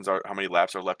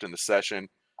laps are left in the session,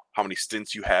 how many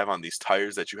stints you have on these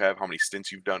tires that you have, how many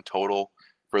stints you've done total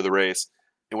for the race.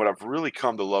 And what I've really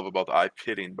come to love about the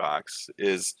iPitting box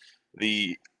is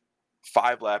the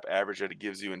 5-lap average that it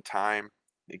gives you in time.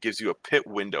 It gives you a pit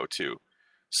window too.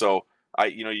 So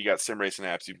you got sim racing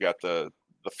apps, you've got the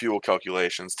fuel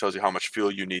calculations, tells you how much fuel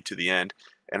you need to the end.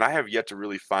 And I have yet to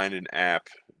really find an app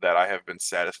that I have been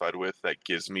satisfied with that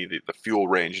gives me the fuel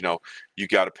range. You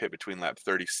got to pit between lap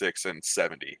 36 and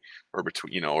 70, or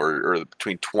between, or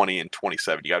between 20 and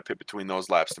 27. You got to pit between those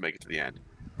laps to make it to the end.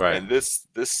 Right. And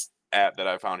this app that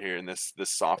I found here, and this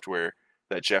software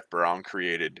that Jeff Brown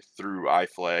created through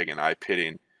iFlag and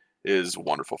iPitting is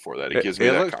wonderful for that. It gives me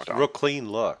that looks countdown. Real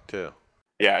clean look too.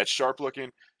 Yeah, it's sharp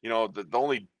looking. The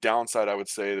only downside I would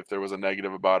say, if there was a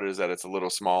negative about it, is that it's a little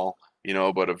small.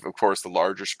 But of course, the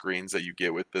larger screens that you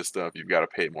get with this stuff, you've got to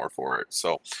pay more for it.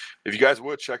 So if you guys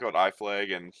would check out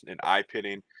iFlag and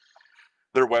iPitting,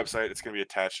 their website, it's going to be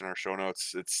attached in our show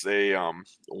notes. It's a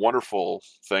wonderful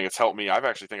thing. It's helped me. I've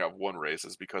won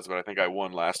races because of it. I think I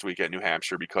won last week at New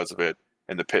Hampshire because of it,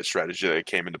 and the pit strategy that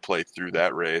came into play through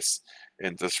that race,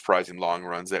 and the surprising long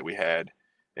runs that we had.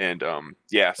 And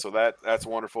so that's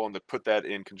wonderful. And to put that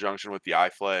in conjunction with the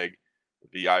iFlag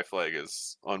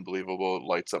is unbelievable. It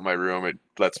lights up my room. It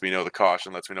lets me know the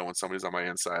caution, lets me know when somebody's on my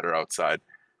inside or outside.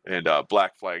 And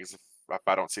black flags, if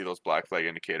I don't see those black flag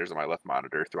indicators on my left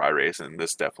monitor through iRacing,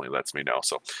 this definitely lets me know.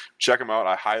 So check them out.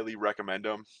 I highly recommend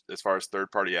them. As far as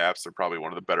third-party apps, they're probably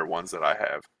one of the better ones that I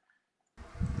have.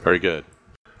 Very good.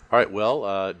 All right, well,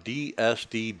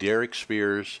 DSD Derek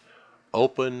Spears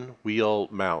open wheel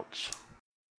mounts.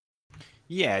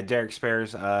 Yeah, Derek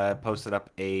Spears posted up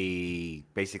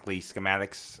basically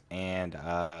schematics, and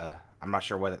I'm not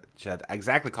sure what it should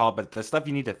exactly call it, but the stuff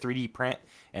you need to 3D print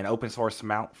and open source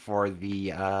mount for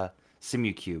the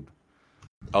SimuCube.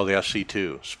 Oh, the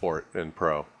SC2 Sport and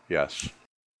Pro, yes.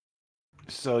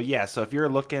 So if you're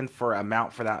looking for a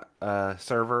mount for that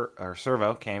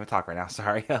servo, can't even talk right now,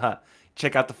 sorry.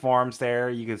 Check out the forums there.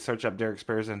 You can search up Derek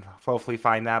Spears and hopefully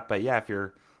find that. But yeah, if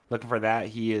you're looking for that,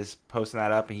 he is posting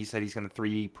that up, and he said he's going to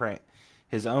 3D print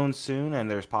his own soon,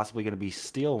 and there's possibly going to be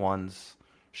steel ones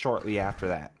shortly after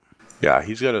that. Yeah,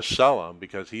 he's going to sell them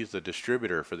because he's the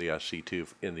distributor for the SC2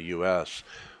 in the U.S.,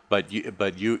 but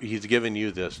he's giving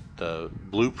you the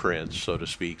blueprints, so to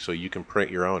speak, so you can print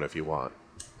your own if you want.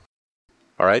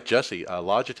 All right, Jesse,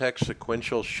 Logitech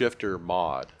Sequential Shifter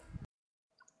Mod.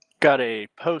 Got a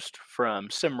post from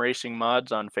Sim Racing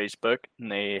Mods on Facebook,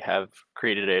 and they have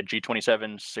created a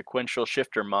G27 sequential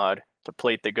shifter mod. It's a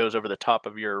plate that goes over the top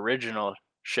of your original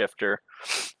shifter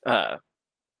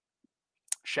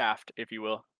shaft, if you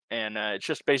will. And it's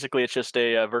just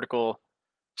a vertical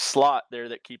slot there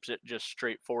that keeps it just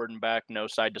straight forward and back, no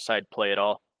side-to-side play at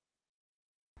all.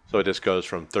 So it just goes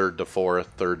from third to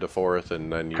fourth,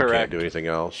 and then you Correct. can't do anything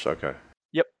else? Okay.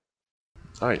 Yep.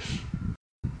 Nice.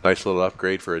 Nice little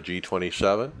upgrade for a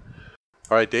G27.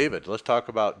 All right, David, let's talk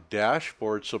about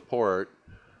dashboard support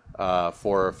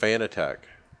for Fanatec.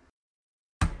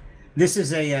 This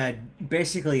is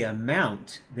basically a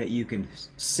mount that you can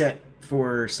set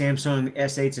for Samsung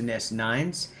S8s and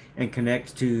S9s and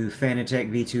connect to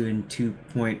Fanatec V2 and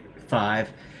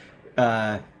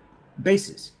 2.5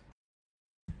 bases.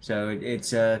 So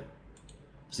it's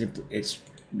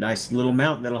nice little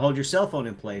mount that'll hold your cell phone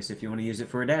in place if you want to use it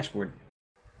for a dashboard.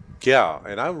 Yeah,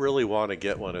 and I really want to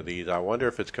get one of these. I wonder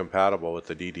if it's compatible with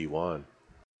the DD1.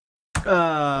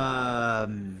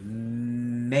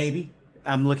 Maybe.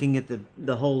 I'm looking at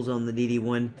the holes on the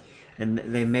DD1, and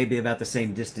they may be about the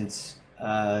same distance,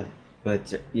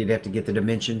 but you'd have to get the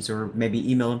dimensions or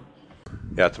maybe email them.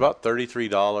 Yeah, it's about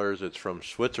 $33. It's from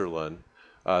Switzerland,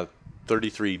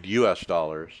 $33 US.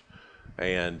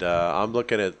 And I'm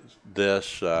looking at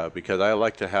this because I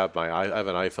like to have I have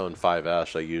an iPhone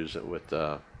 5S. I use it with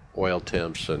oil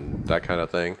temps and that kind of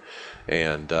thing.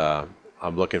 And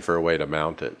I'm looking for a way to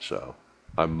mount it, so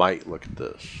I might look at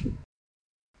this.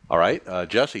 All right,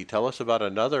 Jesse, tell us about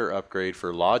another upgrade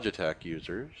for Logitech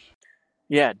users.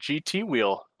 Yeah, GT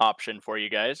wheel option for you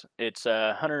guys. It's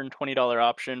a $120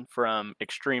 option from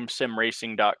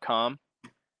extremesimracing.com,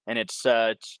 and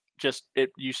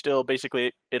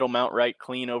it'll mount right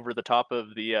clean over the top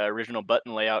of the original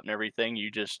button layout and everything. You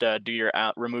just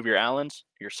remove your Allens,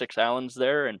 your 6 Allens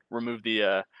there, and remove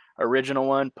the original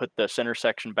one, put the center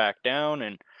section back down,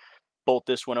 and bolt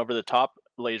this one over the top.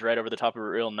 Lays right over the top of a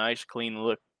real nice clean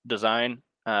look design.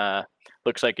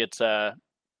 Looks like it's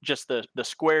just the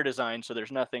square design, so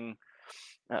there's nothing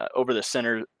over the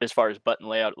center as far as button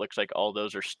layout. It looks like all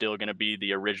those are still going to be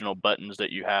the original buttons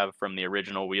that you have from the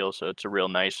original wheel, so it's a real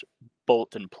nice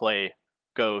bolt and play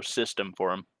go system for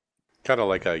them. Kind of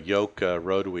like a yoke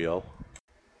road wheel.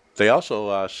 They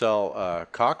also sell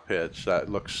cockpits that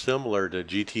look similar to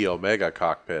GT Omega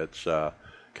cockpits,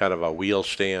 kind of a wheel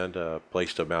stand,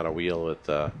 place to mount a wheel with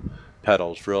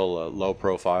pedals, real low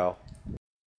profile.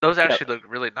 Those actually look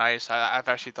really nice. I've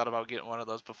actually thought about getting one of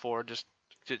those before, just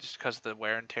because of the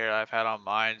wear and tear I've had on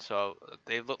mine. So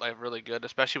they look like really good,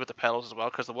 especially with the pedals as well.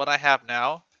 Because the one I have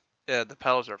now, the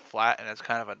pedals are flat and it's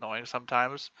kind of annoying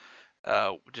sometimes.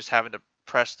 Just having to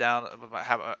press down,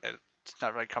 it's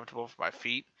not very comfortable for my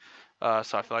feet.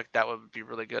 So I feel like that would be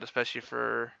really good, especially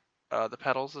for the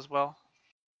pedals as well.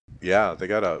 Yeah, they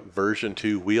got a version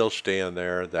 2 wheel stand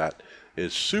there that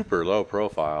is super low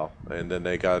profile, and then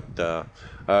they got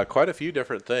quite a few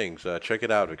different things. Check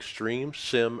it out,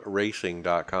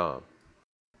 extremesimracing.com.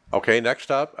 Okay,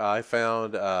 next up I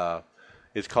found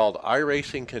it's called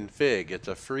iRacing Config. It's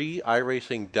a free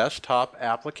iRacing desktop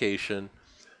application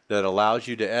that allows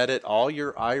you to edit all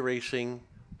your iRacing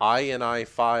INI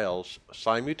files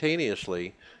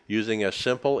simultaneously using a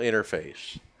simple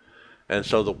interface. And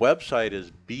so the website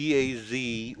is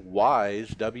bazwise.com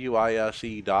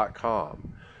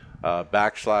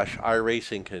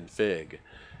 /iRacingConfig.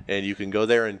 And you can go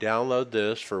there and download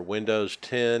this for Windows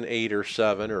 10, 8, or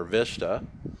 7, or Vista.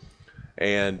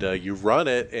 And you run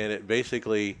it, and it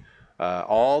basically,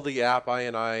 all the app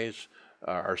INIs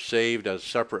are saved as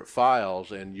separate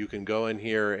files, and you can go in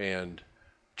here and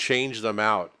change them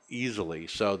out easily.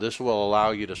 So this will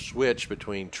allow you to switch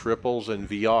between triples and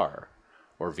VR.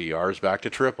 Or VR's back to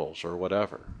triples, or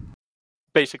whatever.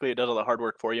 Basically, it does all the hard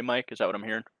work for you, Mike. Is that what I'm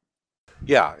hearing?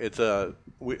 Yeah, it's a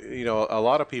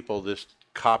lot of people just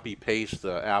copy paste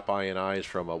the app INIs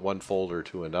from one folder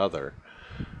to another,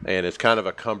 and it's kind of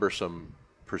a cumbersome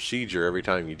procedure every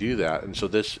time you do that. And so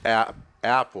this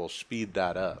app will speed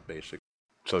that up, basically.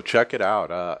 So check it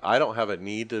out. I don't have a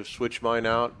need to switch mine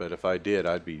out, but if I did,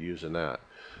 I'd be using that.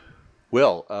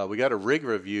 Will, we got a rig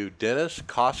review. Dennis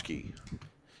Koski.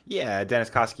 Yeah, Dennis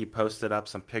Koski posted up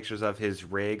some pictures of his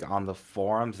rig on the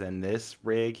forums, and this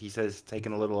rig, he says, it's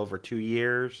taken a little over 2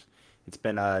 years. It's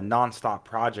been a non-stop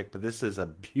project, but this is a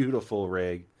beautiful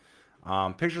rig.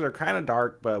 Pictures are kind of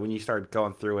dark, but when you start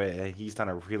going through it, he's done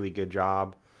a really good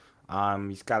job.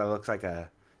 He's got, it looks like a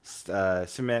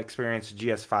Cement Experience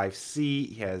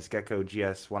GS5C. He has Gecko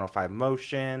GS105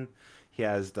 Motion. He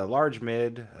has the large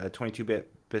mid,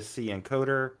 22-bit BIS-C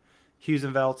encoder, Hughes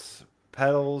and Velts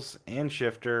pedals and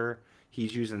shifter.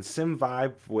 He's using Sim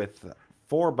Vibe with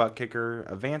 4 butt kicker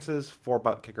advances, 4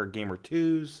 butt kicker gamer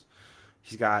 2s.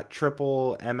 He's got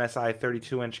triple MSI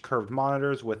 32-inch curved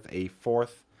monitors with a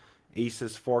 4th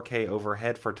Asus 4K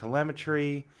overhead for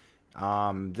telemetry.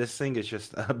 This thing is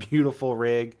just a beautiful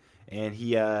rig, and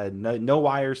he no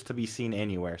wires to be seen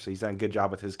anywhere, so he's done a good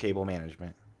job with his cable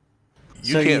management.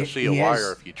 You can't see a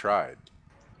wire if you tried.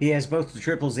 He has both the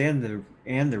triples and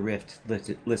the Rift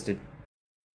listed.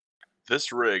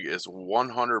 This rig is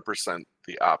 100%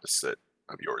 the opposite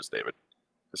of yours, David,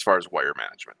 as far as wire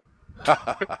management.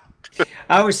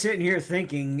 I was sitting here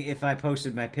thinking if I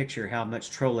posted my picture, how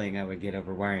much trolling I would get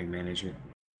over wiring management.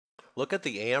 Look at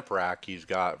the amp rack he's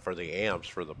got for the amps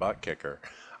for the butt kicker.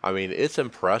 I mean, it's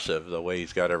impressive the way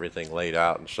he's got everything laid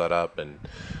out and set up. And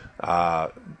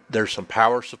there's some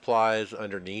power supplies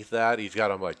underneath that. He's got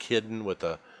them like hidden with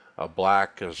a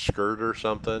black skirt or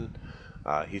something.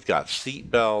 He's got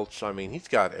seat belts. I mean, he's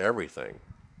got everything.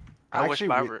 I wish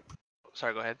my rig...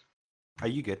 Sorry, go ahead. Are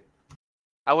you good?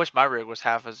 I wish my rig was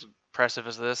half as impressive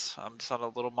as this. I'm just on a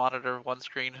little monitor, one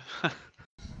screen.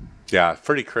 Yeah,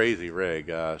 pretty crazy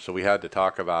rig. So we had to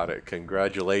talk about it.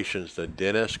 Congratulations to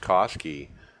Dennis Koski.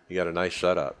 You got a nice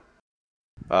setup.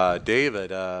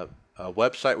 David, a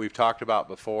website we've talked about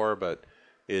before, but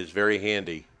is very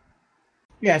handy.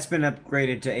 Yeah, it's been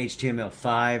upgraded to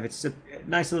HTML5. It's a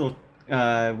nice little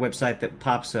website that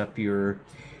pops up your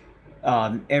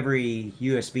every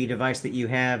USB device that you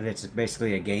have. That's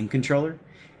basically a game controller,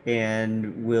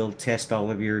 and will test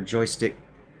all of your joystick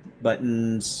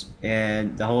buttons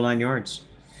and the whole 9 yards.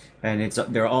 And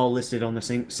they're all listed on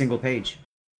the single page.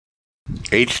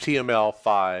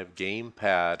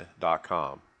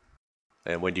 HTML5gamepad.com.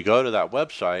 And when you go to that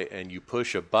website and you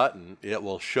push a button, it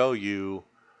will show you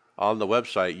on the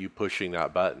website you pushing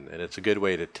that button. And it's a good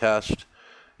way to test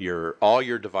all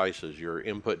your devices, your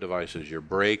input devices, your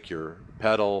brake, your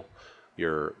pedal,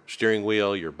 your steering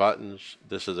wheel, your buttons.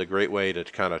 This is a great way to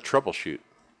kind of troubleshoot.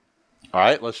 All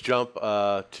right, let's jump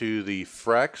to the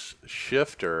Frex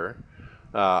shifter.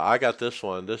 I got this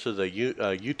one. This is a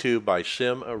YouTube by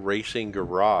Sim Racing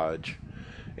Garage,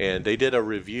 and they did a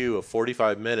review of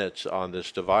 45 minutes on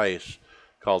this device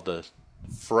called the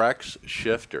Frex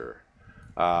shifter.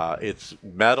 It's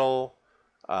metal.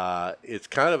 It's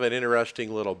kind of an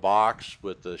interesting little box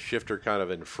with the shifter kind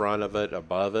of in front of it,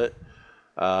 above it.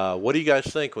 What do you guys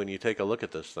think when you take a look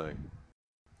at this thing?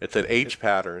 It's an H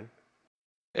pattern.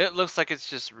 It looks like it's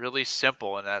just really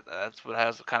simple, and that's what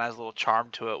has a little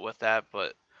charm to it with that.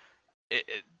 But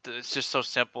it's just so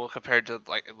simple compared to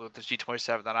like with the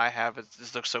G27 that I have. It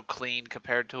just looks so clean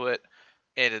compared to it,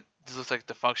 and it just looks like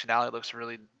the functionality looks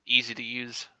really easy to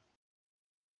use.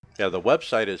 Yeah, the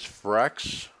website is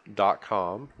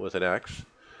frex.com with an X,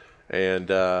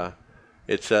 and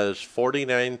it says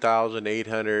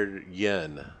 49,800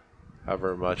 yen,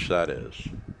 however much that is.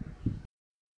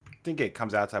 I think it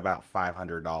comes out to about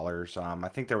 $500. I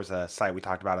think there was a site we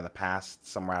talked about in the past,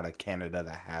 somewhere out of Canada,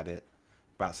 that had it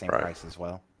about the same price as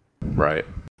well. Right.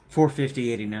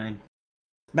 $450.89,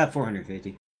 about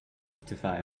 $450 to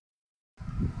 $500.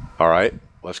 All right,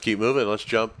 let's keep moving. Let's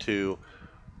jump to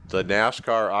the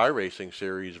NASCAR iRacing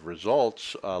Series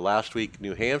results. Last week,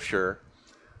 New Hampshire,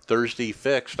 Thursday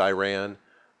fixed. I ran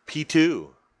P2.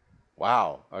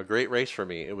 Wow, a great race for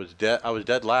me. I was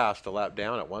dead last, a lap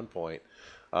down at one point.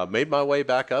 Made my way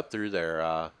back up through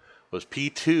there. Was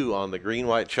P2 on the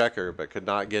green-white checker, but could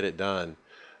not get it done.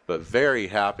 But very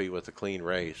happy with the clean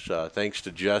race. Thanks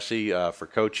to Jesse for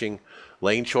coaching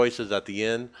lane choices at the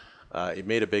end. It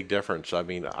made a big difference. I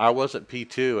mean, I wasn't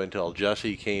P2 until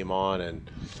Jesse came on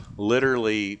and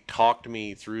literally talked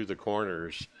me through the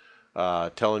corners,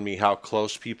 telling me how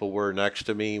close people were next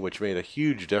to me, which made a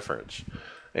huge difference.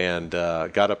 And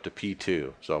got up to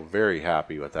P2, so very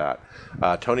happy with that.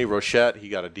 Tony Rochette, he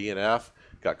got a DNF,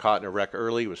 got caught in a wreck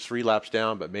early, was 3 laps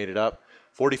down, but made it up.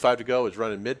 45 to go, was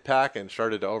running mid-pack and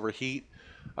started to overheat.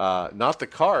 Not the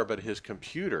car, but his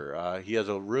computer. He has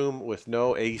a room with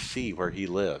no AC where he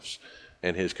lives,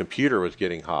 and his computer was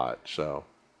getting hot. So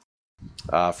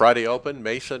Friday Open,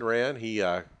 Mason ran. He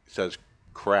says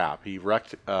crap. He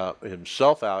wrecked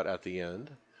himself out at the end.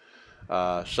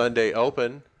 Sunday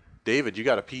Open, David, you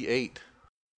got a P8.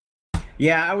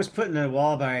 Yeah, I was put in the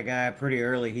wall by a guy pretty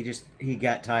early. He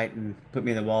got tight and put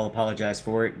me in the wall, apologized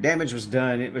for it. Damage was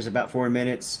done. It was about 4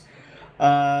 minutes.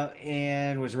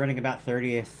 And was running about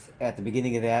 30th at the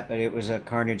beginning of that, but it was a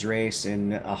carnage race,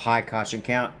 and a high caution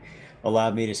count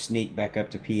allowed me to sneak back up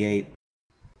to P8.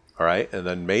 All right, and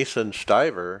then Mason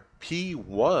Stiver,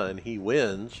 P1, he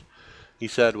wins. He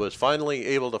said was finally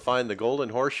able to find the golden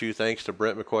horseshoe thanks to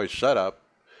Brent McCoy's setup.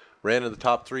 Ran in the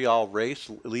top 3 all race,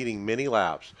 leading many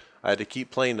laps. I had to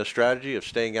keep playing the strategy of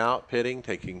staying out, pitting,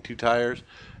 taking 2 tires,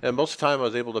 and most of the time I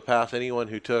was able to pass anyone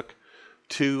who took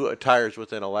 2 tires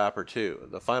within a lap or 2.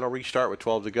 The final restart with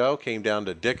 12 to go came down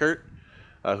to Dickert,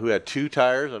 who had 2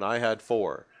 tires and I had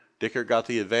 4. Dickert got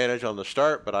the advantage on the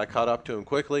start, but I caught up to him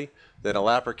quickly. Then a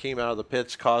lapper came out of the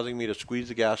pits, causing me to squeeze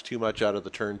the gas too much out of the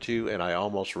turn 2, and I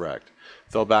almost wrecked.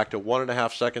 Fell back to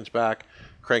 1.5 seconds back,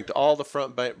 cranked all the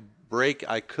front brake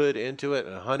I could into it,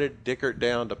 and hunted Dickert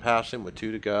down to pass him with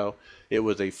 2 to go. It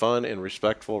was a fun and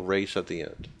respectful race at the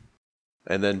end.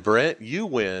 And then Brent, you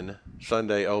win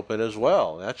Sunday Open as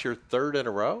well. That's your 3rd in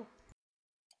a row?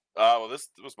 Well, this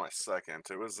was my second.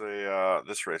 It was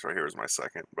this race right here was my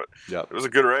second, but Yep. it was a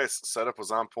good race. Setup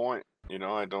was on point.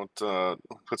 I don't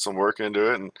put some work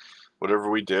into it, and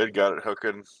whatever we did, got it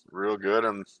hooking real good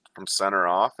and from center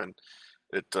off, and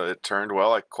it turned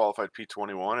well. I qualified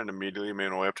P21 and immediately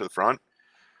made my way up to the front.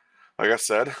 Like I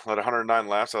said, led 109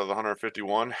 laps out of the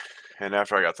 151, and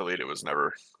after I got the lead, it was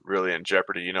never really in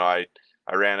jeopardy. I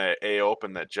ran a A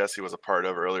Open that Jesse was a part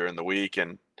of earlier in the week,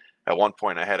 and at one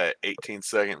point I had an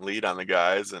 18-second lead on the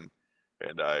guys, and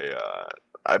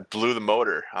I blew the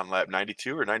motor on lap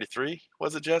 92 or 93,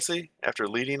 was it, Jesse? After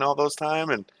leading all those time,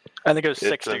 and I think it was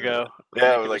 6 to go.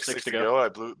 Yeah, it was like 6 to go. I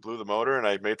blew the motor, and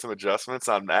I made some adjustments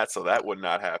on that, so that would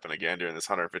not happen again during this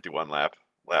 151 lap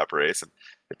race, and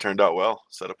it turned out well.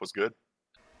 Setup was good.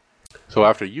 So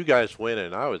after you guys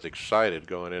winning, I was excited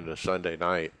going into Sunday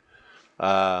night.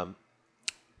 About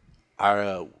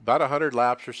 100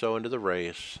 laps or so into the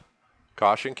race,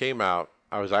 caution came out.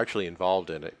 I was actually involved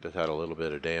in it. Just had a little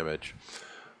bit of damage.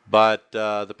 But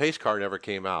the pace car never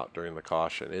came out during the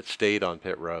caution. It stayed on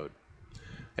pit road.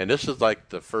 And this is like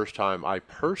the first time I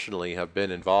personally have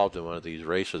been involved in one of these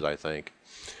races, I think.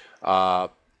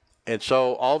 And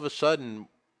so all of a sudden,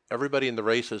 everybody in the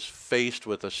race is faced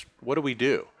with us. What do we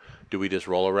do? Do we just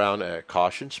roll around at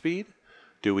caution speed?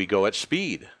 Do we go at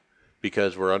speed?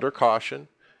 Because we're under caution.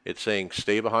 It's saying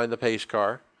stay behind the pace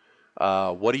car.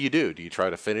 What do you do? Do you try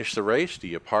to finish the race? Do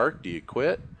you park? Do you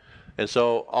quit? And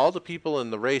so all the people in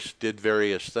the race did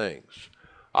various things.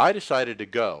 I decided to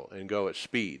go at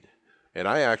speed, and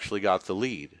I actually got the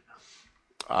lead.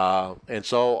 And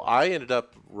so I ended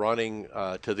up running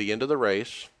to the end of the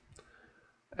race,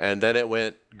 and then it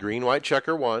went green, white,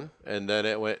 checker 1, and then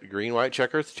it went green, white,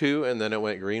 checker 2, and then it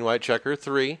went green, white, checker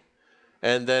 3,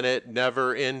 and then it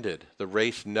never ended. The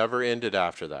race never ended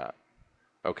after that.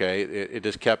 Okay, it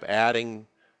just kept adding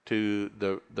to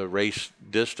the race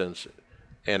distance,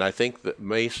 and I think that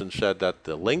Mason said that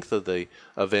the length of the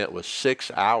event was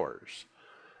 6 hours.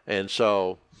 And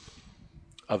so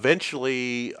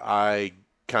eventually I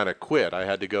kind of quit. I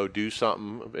had to go do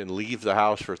something and leave the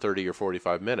house for 30 or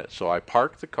 45 minutes. So I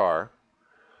parked the car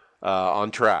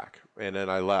on track, and then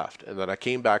I left. And then I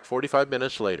came back 45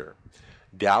 minutes later.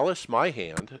 Dallas, my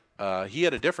hand, he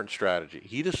had a different strategy.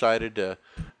 He decided to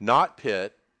not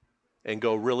pit and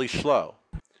go really slow.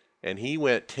 And he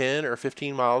went 10 or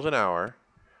 15 miles an hour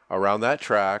around that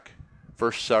track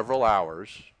for several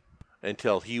hours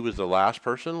until he was the last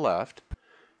person left.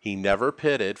 He never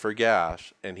pitted for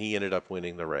gas, and he ended up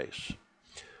winning the race.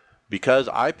 Because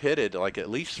I pitted like at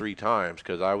least 3 times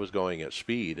because I was going at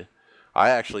speed, I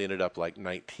actually ended up like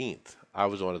 19th. I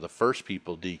was one of the first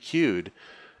people DQ'd,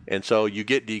 and so you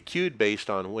get DQ'd based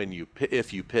on when you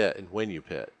if you pit and when you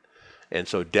pit. And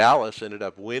so Dallas ended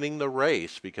up winning the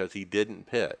race because he didn't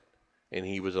pit, and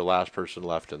he was the last person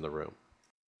left in the room.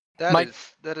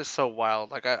 That is so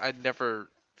wild. Like I'd never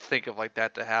think of like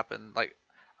that to happen. Like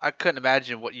I couldn't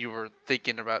imagine what you were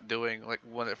thinking about doing like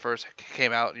when it first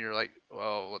came out and you're like,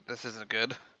 "Well, this isn't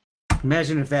good."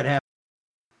 Imagine if that happened.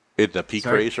 In a peak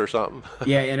race or something?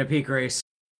 Yeah, in a peak race.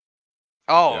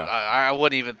 Oh, Yeah. I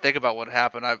wouldn't even think about what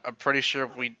happened. I'm pretty sure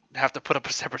we'd have to put up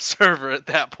a separate server at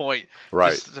that point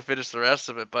Right. just to finish the rest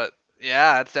of it. But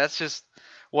yeah, that's just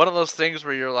one of those things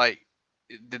where you're like,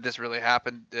 did this really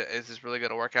happen? Is this really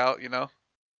going to work out, you know?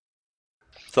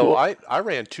 So I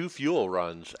ran 2 fuel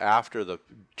runs after the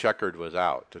checkered was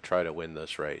out to try to win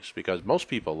this race because most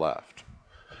people left.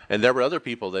 And there were other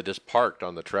people that just parked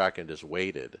on the track and just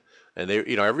waited. And they,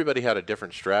 everybody had a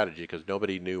different strategy because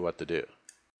nobody knew what to do.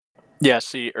 Yeah,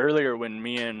 see, earlier when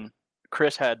me and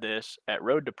Chris had this at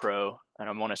Road to Pro, and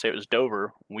I want to say it was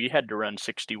Dover, we had to run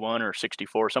 61 or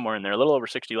 64, somewhere in there, a little over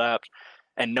 60 laps,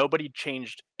 and nobody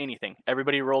changed anything.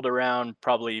 Everybody rolled around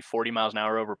probably 40 miles an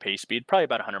hour over pace speed, probably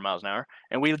about 100 miles an hour,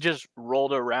 and we just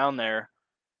rolled around there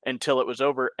until it was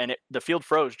over, and the field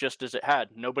froze just as it had.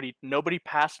 Nobody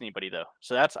passed anybody, though.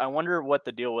 So I wonder what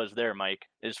the deal was there, Mike,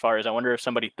 as far as I wonder if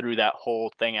somebody threw that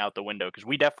whole thing out the window, because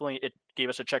it gave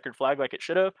us a checkered flag like it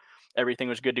should have. Everything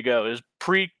was good to go. It was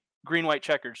green, white,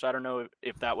 checkered. So I don't know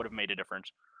if that would have made a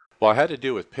difference. Well, it had to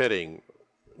do with pitting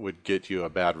would get you a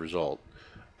bad result.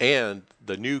 And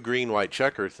the new green, white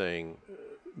checker thing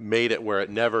made it where it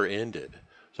never ended.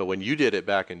 So when you did it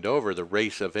back in Dover, the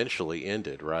race eventually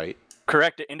ended, right?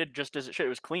 Correct. It ended just as it should. It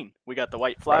was clean. We got the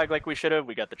white flag like we should have.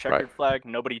 We got the checkered flag.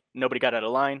 Nobody got out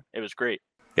of line. It was great.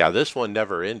 Yeah, this one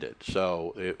never ended.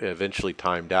 So it eventually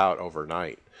timed out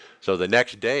overnight. So the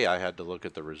next day I had to look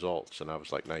at the results, and I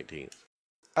was like 19th.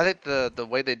 I think the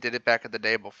way they did it back in the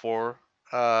day before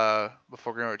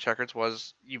green white checkers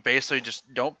was you basically just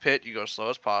don't pit, you go as slow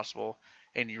as possible,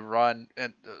 and you run.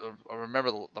 And I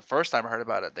remember the first time I heard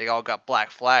about it, they all got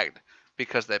black flagged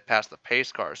because they passed the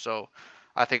pace car. So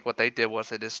I think what they did was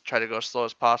they just tried to go as slow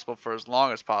as possible for as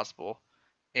long as possible.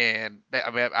 And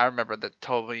I remember that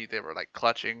told me they were like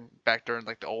clutching back during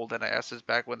like the old NISs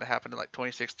back when they happened in like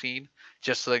 2016,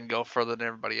 just so they can go further than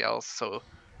everybody else. So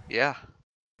yeah.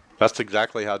 That's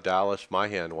exactly how Dallas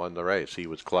Myhan won the race. He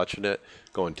was clutching it,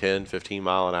 going 10, 15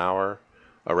 mile an hour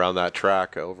around that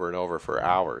track over and over for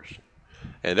hours.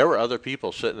 And there were other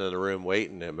people sitting in the room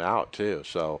waiting him out too.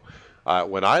 So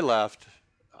when I left,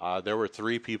 there were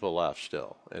 3 people left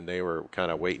still, and they were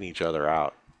kind of waiting each other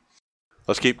out.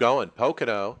 Let's keep going.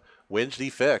 Pocono, Wednesday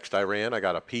fixed. I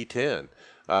got a P10.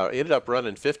 Ended up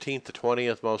running 15th to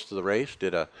 20th most of the race.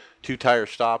 Did a 2-tire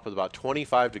stop with about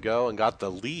 25 to go and got the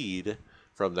lead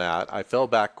from that. I fell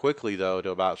back quickly, though,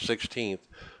 to about 16th,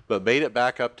 but made it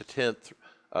back up to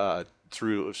 10th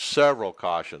through several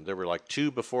cautions. There were like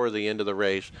 2 before the end of the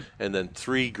race and then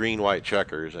 3 green-white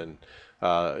checkers, and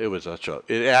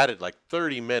it added like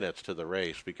 30 minutes to the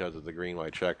race because of the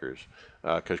green-white checkers,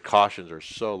 because cautions are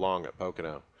so long at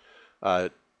Pocono.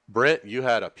 Brent, you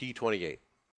had a P28.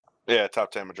 Yeah,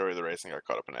 top 10 majority of the racing got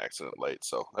caught up in an accident late,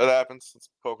 so it happens. It's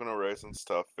Pocono racing. It's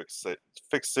tough.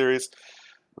 Fixed series.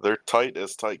 They're tight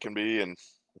as tight can be, and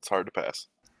it's hard to pass.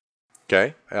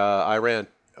 Okay. I ran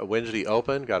a Wednesday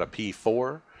Open, got a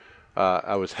P4.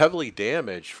 I was heavily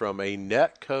damaged from a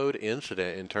net code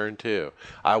incident in turn 2.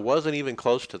 I wasn't even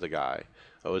close to the guy.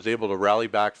 I was able to rally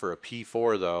back for a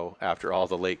P4, though, after all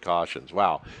the late cautions.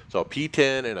 Wow. So a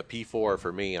P10 and a P4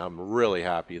 for me. I'm really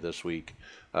happy this week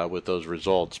with those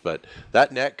results. But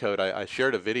that net code, I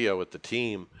shared a video with the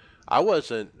team. I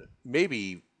wasn't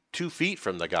maybe 2 feet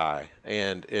from the guy,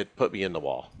 and it put me in the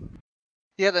wall.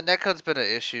 Yeah, the netcode's been an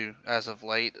issue as of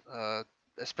late,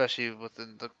 especially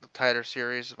within the tighter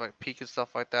series, like peak and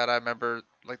stuff like that. I remember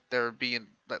like there being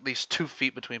at least 2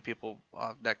 feet between people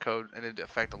on netcode, and it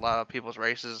affect a lot of people's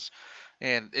races.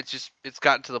 And it's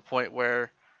gotten to the point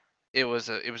where it was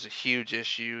a huge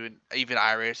issue, and even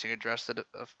iRacing addressed it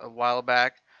a while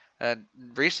back. And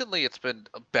recently, it's been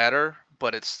better,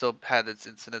 but it's still had its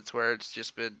incidents where it's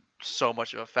just been so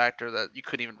much of a factor that you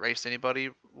couldn't even race anybody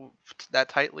that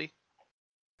tightly.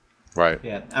 Right.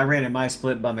 Yeah, I ran in my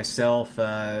split by myself.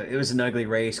 It was an ugly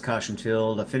race, caution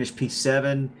filled. I finished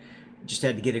P7. Just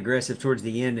had to get aggressive towards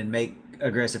the end and make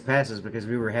aggressive passes because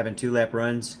we were having 2-lap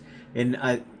runs. And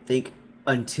I think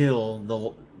until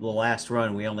the last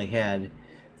run, we only had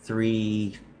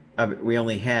 3. We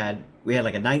had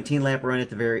like a 19-lap run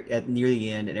at near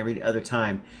the end, and every other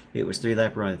time it was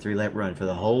 3-lap run for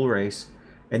the whole race.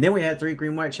 And then we had 3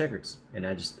 green white checkers, and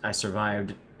I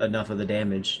survived enough of the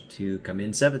damage to come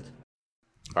in 7th.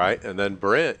 All right, and then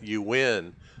Brent, you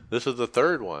win. This is the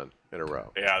 3rd one in a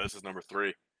row. Yeah, this is number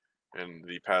 3 in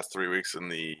the past 3 weeks in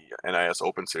the NIS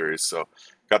Open Series. So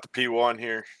got the P1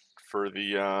 here for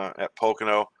the at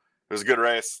Pocono. It was a good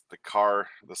race. The car,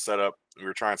 the setup, we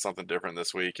were trying something different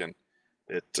this week, and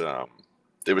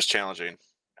it was challenging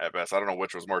at best. I don't know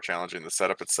which was more challenging, the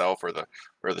setup itself or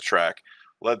the track.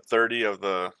 Led 30 of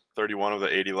the 31 of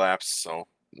the 80 laps, so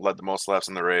led the most laps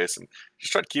in the race, and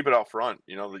just try to keep it out front.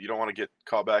 You know, you don't want to get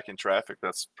caught back in traffic.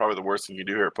 That's probably the worst thing you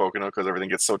do here at Pocono because everything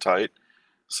gets so tight.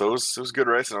 So it was a good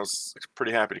race, and I was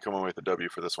pretty happy to come away with the W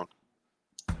for this one.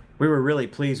 We were really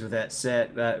pleased with that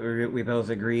set. We both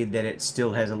agreed that it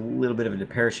still has a little bit of a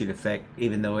parachute effect,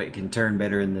 even though it can turn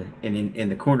better in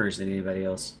the corners than anybody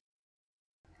else.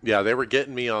 Yeah, they were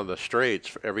getting me on the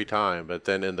straights every time, but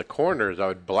then in the corners I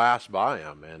would blast by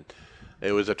them, and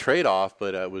it was a trade-off,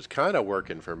 but it was kind of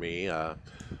working for me.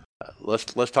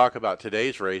 Let's talk about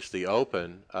today's race, the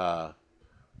Open.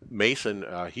 Mason,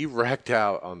 he wrecked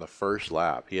out on the first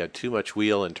lap. He had too much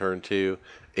wheel in turn 2,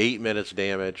 8 minutes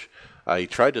damage. He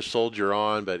tried to soldier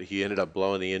on, but he ended up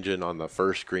blowing the engine on the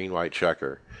first green-white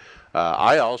checker.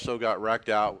 I also got wrecked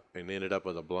out and ended up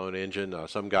with a blown engine.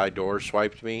 Some guy door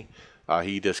swiped me.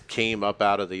 He just came up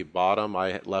out of the bottom.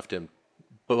 I left him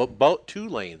about 2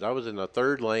 lanes. I was in the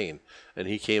 3rd lane, and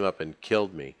he came up and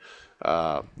killed me.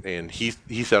 And he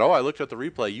said, "Oh, I looked at the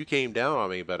replay. You came down on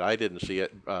me, but I didn't see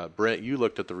it. Brent, you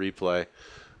looked at the replay.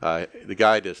 The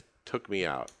guy just took me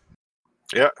out."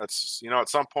 Yeah, that's at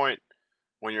some point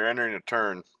when you're entering a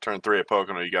turn 3 at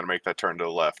Pocono, you got to make that turn to the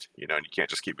left. And you can't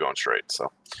just keep going straight.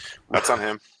 So that's on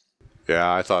him.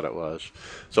 Yeah, I thought it was.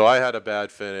 So I had a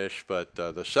bad finish, but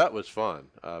the set was fun.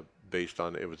 Based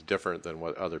on it was different than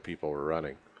what other people were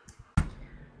running.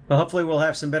 Well, hopefully we'll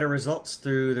have some better results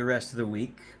through the rest of the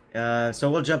week. So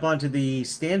we'll jump on to the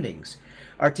standings.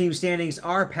 Our team standings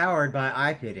are powered by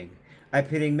iPitting.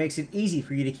 iPitting makes it easy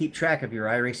for you to keep track of your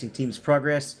iRacing team's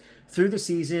progress through the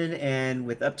season and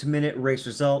with up-to-minute race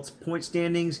results, point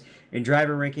standings, and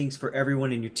driver rankings for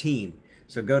everyone in your team.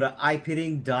 So go to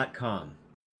ipitting.com.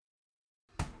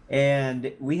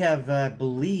 And we have, I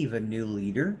believe, a new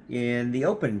leader in the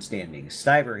open standings.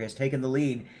 Stiver has taken the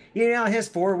lead. He now has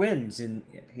 4 wins, and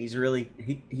he's really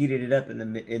heated it up in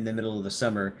the middle of the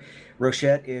summer.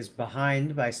 Rochette is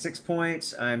behind by 6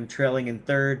 points. I'm trailing in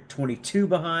third, 22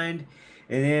 behind.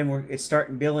 And then it's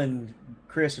starting. Bill and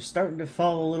Chris are starting to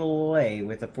fall a little away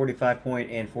with a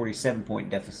 45-point and 47-point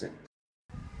deficit.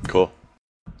 Cool.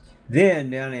 Then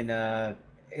down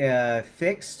in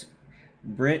fixed,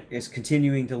 Brent is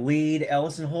continuing to lead.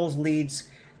 Ellison Hull's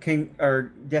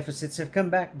deficits have come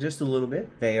back just a little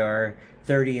bit. They are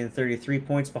 30 and 33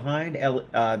 points behind.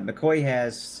 McCoy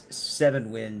has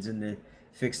 7 wins in the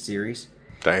fixed series.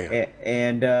 Damn.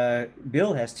 And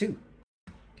Bill has 2.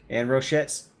 And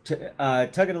Rochette's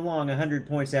tugging along 100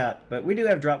 points out. But we do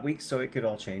have drop weeks, so it could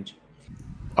all change.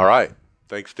 All right.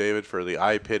 Thanks, David, for the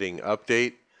iPitting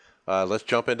update. Let's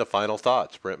jump into final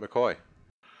thoughts. Brent McCoy.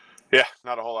 Yeah,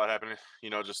 not a whole lot happening.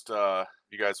 Just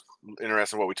you guys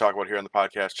interested in what we talk about here on the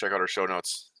podcast, check out our show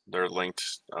notes. They're linked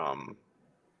on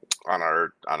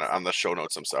the show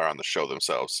notes themselves, on the show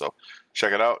themselves. So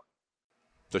check it out.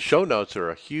 The show notes are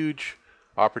a huge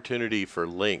opportunity for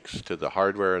links to the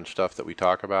hardware and stuff that we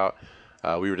talk about.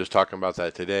 We were just talking about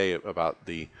that today, about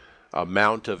the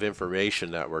amount of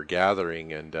information that we're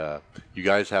gathering, and you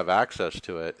guys have access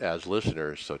to it as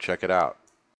listeners, so check it out.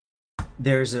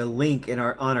 There's a link on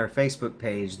our Facebook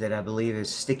page that I believe is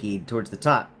sticky towards the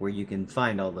top where you can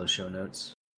find all those show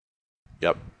notes.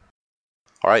 Yep.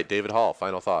 All right, David Hall,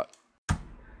 final thought.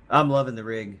 I'm loving the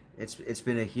rig. It's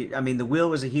been a huge. I mean, the wheel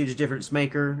was a huge difference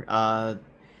maker,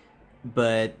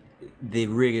 but the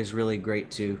rig is really great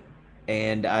too.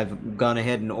 And I've gone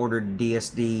ahead and ordered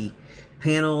DSD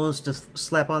panels to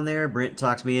slap on there. Brent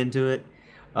talked me into it,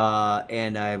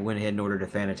 and I went ahead and ordered a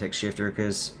Fanatec shifter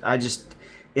because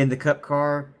in the Cup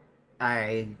car,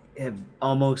 I have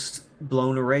almost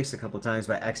blown a race a couple of times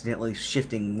by accidentally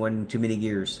shifting one too many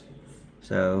gears.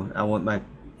 So I want my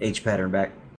H pattern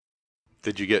back.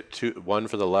 Did you get one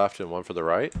for the left and one for the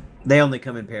right? They only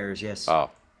come in pairs, yes. Oh.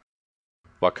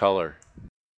 What color?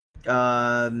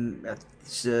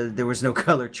 So there was no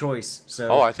color choice. So.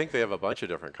 Oh, I think they have a bunch of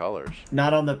different colors.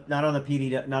 Not on the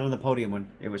PD, not on the podium one.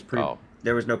 It was pretty. Oh.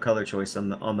 There was no color choice on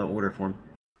the order form.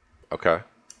 Okay.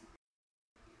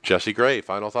 Jesse Gray,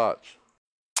 final thoughts.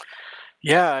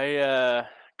 Yeah, I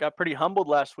got pretty humbled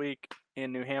last week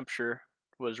in New Hampshire.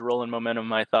 Was rolling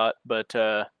momentum, I thought, but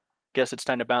guess it's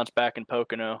time to bounce back in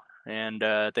Pocono. And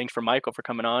thanks for Michael for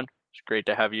coming on. It's great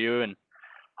to have you, and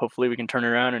hopefully we can turn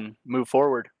around and move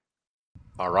forward.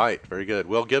 All right, very good.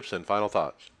 Will Gibson, final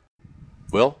thoughts.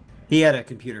 Will? He had a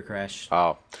computer crash.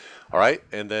 Oh, all right.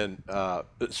 And then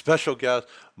special guest,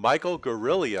 Michael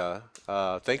Guerrilla.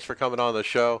 Thanks for coming on the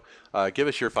show. Give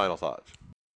us your final thoughts.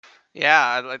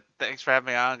 Yeah, thanks for having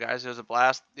me on, guys. It was a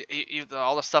blast.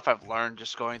 All the stuff I've learned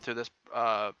just going through this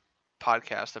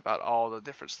podcast about all the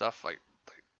different stuff, like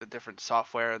the different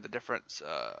software, the different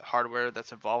hardware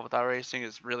that's involved with iRacing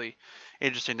is really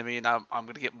interesting to me, and I'm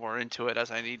going to get more into it as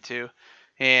I need to.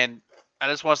 And I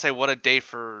just want to say what a day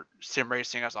for sim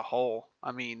racing as a whole.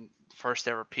 I mean, first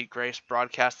ever peak race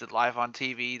broadcasted live on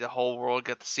TV. The whole world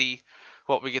get to see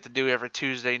what we get to do every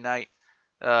Tuesday night.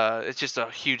 It's just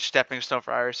a huge stepping stone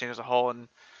for iRacing as a whole, and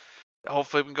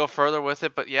hopefully we can go further with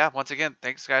it. But yeah, once again,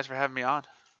 thanks guys for having me on.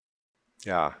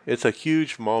 Yeah, it's a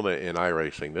huge moment in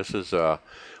iRacing. This is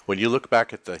when you look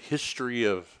back at the history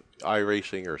of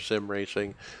iRacing or sim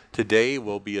racing, today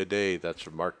will be a day that's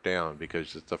marked down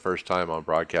because it's the first time on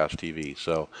broadcast TV.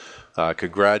 So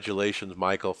congratulations,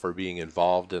 Michael, for being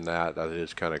involved in that. That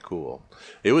is kind of cool.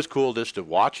 It was cool just to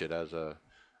watch it as a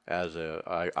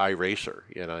iRacer,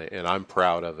 and I'm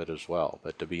proud of it as well.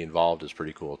 But to be involved is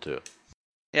pretty cool too.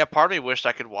 Yeah, part of me wished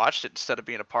I could watch it instead of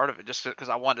being a part of it, just because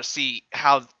I wanted to see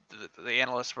how the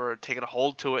analysts were taking a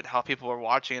hold to it, how people were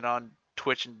watching it on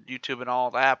Twitch and YouTube and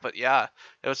all that. But yeah,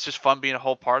 it was just fun being a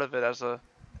whole part of it as a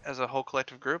whole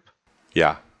collective group.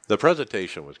 Yeah, The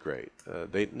presentation was great.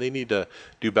 They need to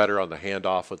do better on the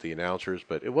handoff with the announcers,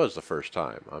 but it was the first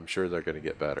time. I'm sure they're going to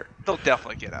get better. They'll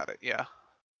definitely get at it, yeah.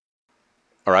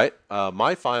 All right,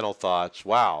 my final thoughts.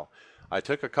 Wow, I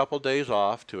took a couple days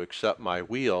off to accept my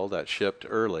wheel that shipped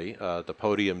early, the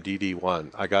Podium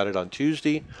DD1. I got it on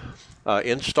Tuesday.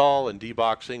 Install and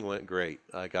deboxing went great.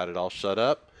 I got it all set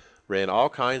up, ran all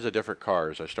kinds of different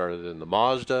cars. I started in the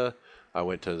Mazda. I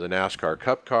went to the NASCAR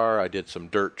Cup car. I did some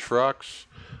dirt trucks,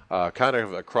 kind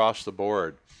of across the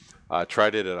board.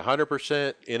 Tried it at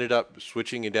 100%, ended up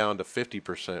switching it down to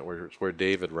 50%, where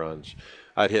David runs.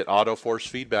 I'd hit auto force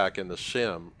feedback in the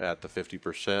sim at the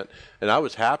 50%, and I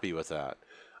was happy with that.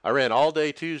 I ran all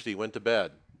day Tuesday, went to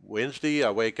bed. Wednesday,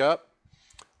 I wake up,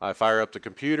 I fire up the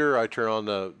computer, I turn on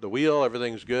the wheel,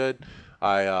 everything's good.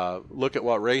 I look at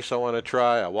what race I want to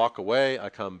try, I walk away, I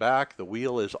come back, the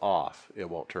wheel is off. It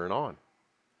won't turn on.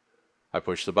 I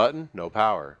push the button, no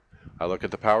power. I look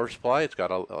at the power supply, it's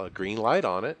got a green light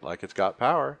on it, like it's got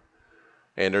power.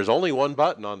 And there's only one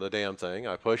button on the damn thing.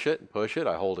 I push it,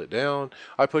 I hold it down.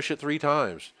 I push it 3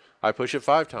 times. I push it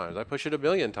 5 times. I push it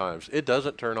 1,000,000 times. It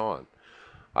doesn't turn on.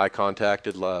 I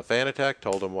contacted Fanatec,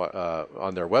 told them what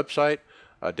on their website.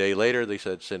 A day later, they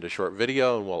said send a short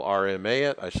video and we'll RMA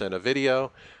it. I sent a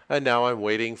video, and now I'm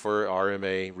waiting for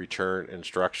RMA return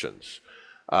instructions.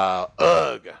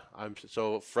 I'm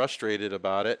so frustrated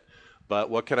about it. But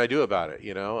what can I do about it?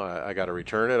 You know, I got to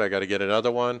return it. I got to get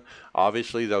another one.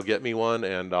 Obviously, they'll get me one,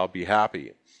 and I'll be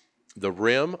happy. The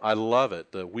rim, I love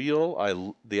it. The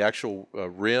wheel, the actual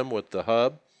rim with the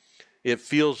hub, it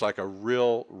feels like a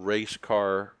real race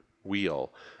car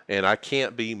wheel, and I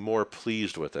can't be more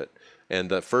pleased with it. And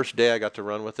the first day I got to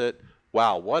run with it,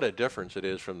 wow, what a difference it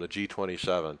is from the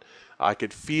G27. I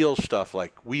could feel stuff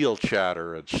like wheel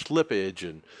chatter and slippage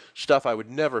and stuff I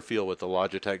would never feel with the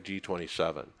Logitech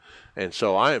G27. And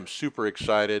so I am super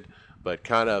excited, but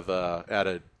kind of at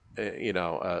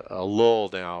a lull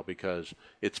now because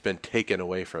it's been taken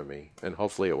away from me. And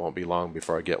hopefully it won't be long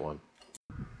before I get one.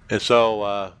 And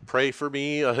so pray for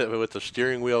me with the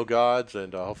steering wheel gods,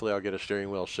 and hopefully I'll get a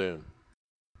steering wheel soon.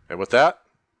 And with that,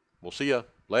 we'll see you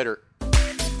later.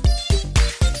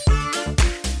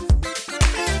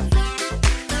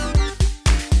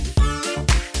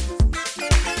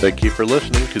 Thank you for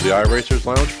listening to the iRacers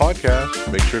Lounge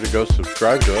podcast. Make sure to go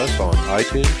subscribe to us on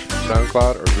iTunes,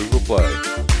 SoundCloud, or Google Play,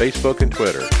 Facebook, and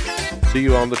Twitter. See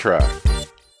you on the track.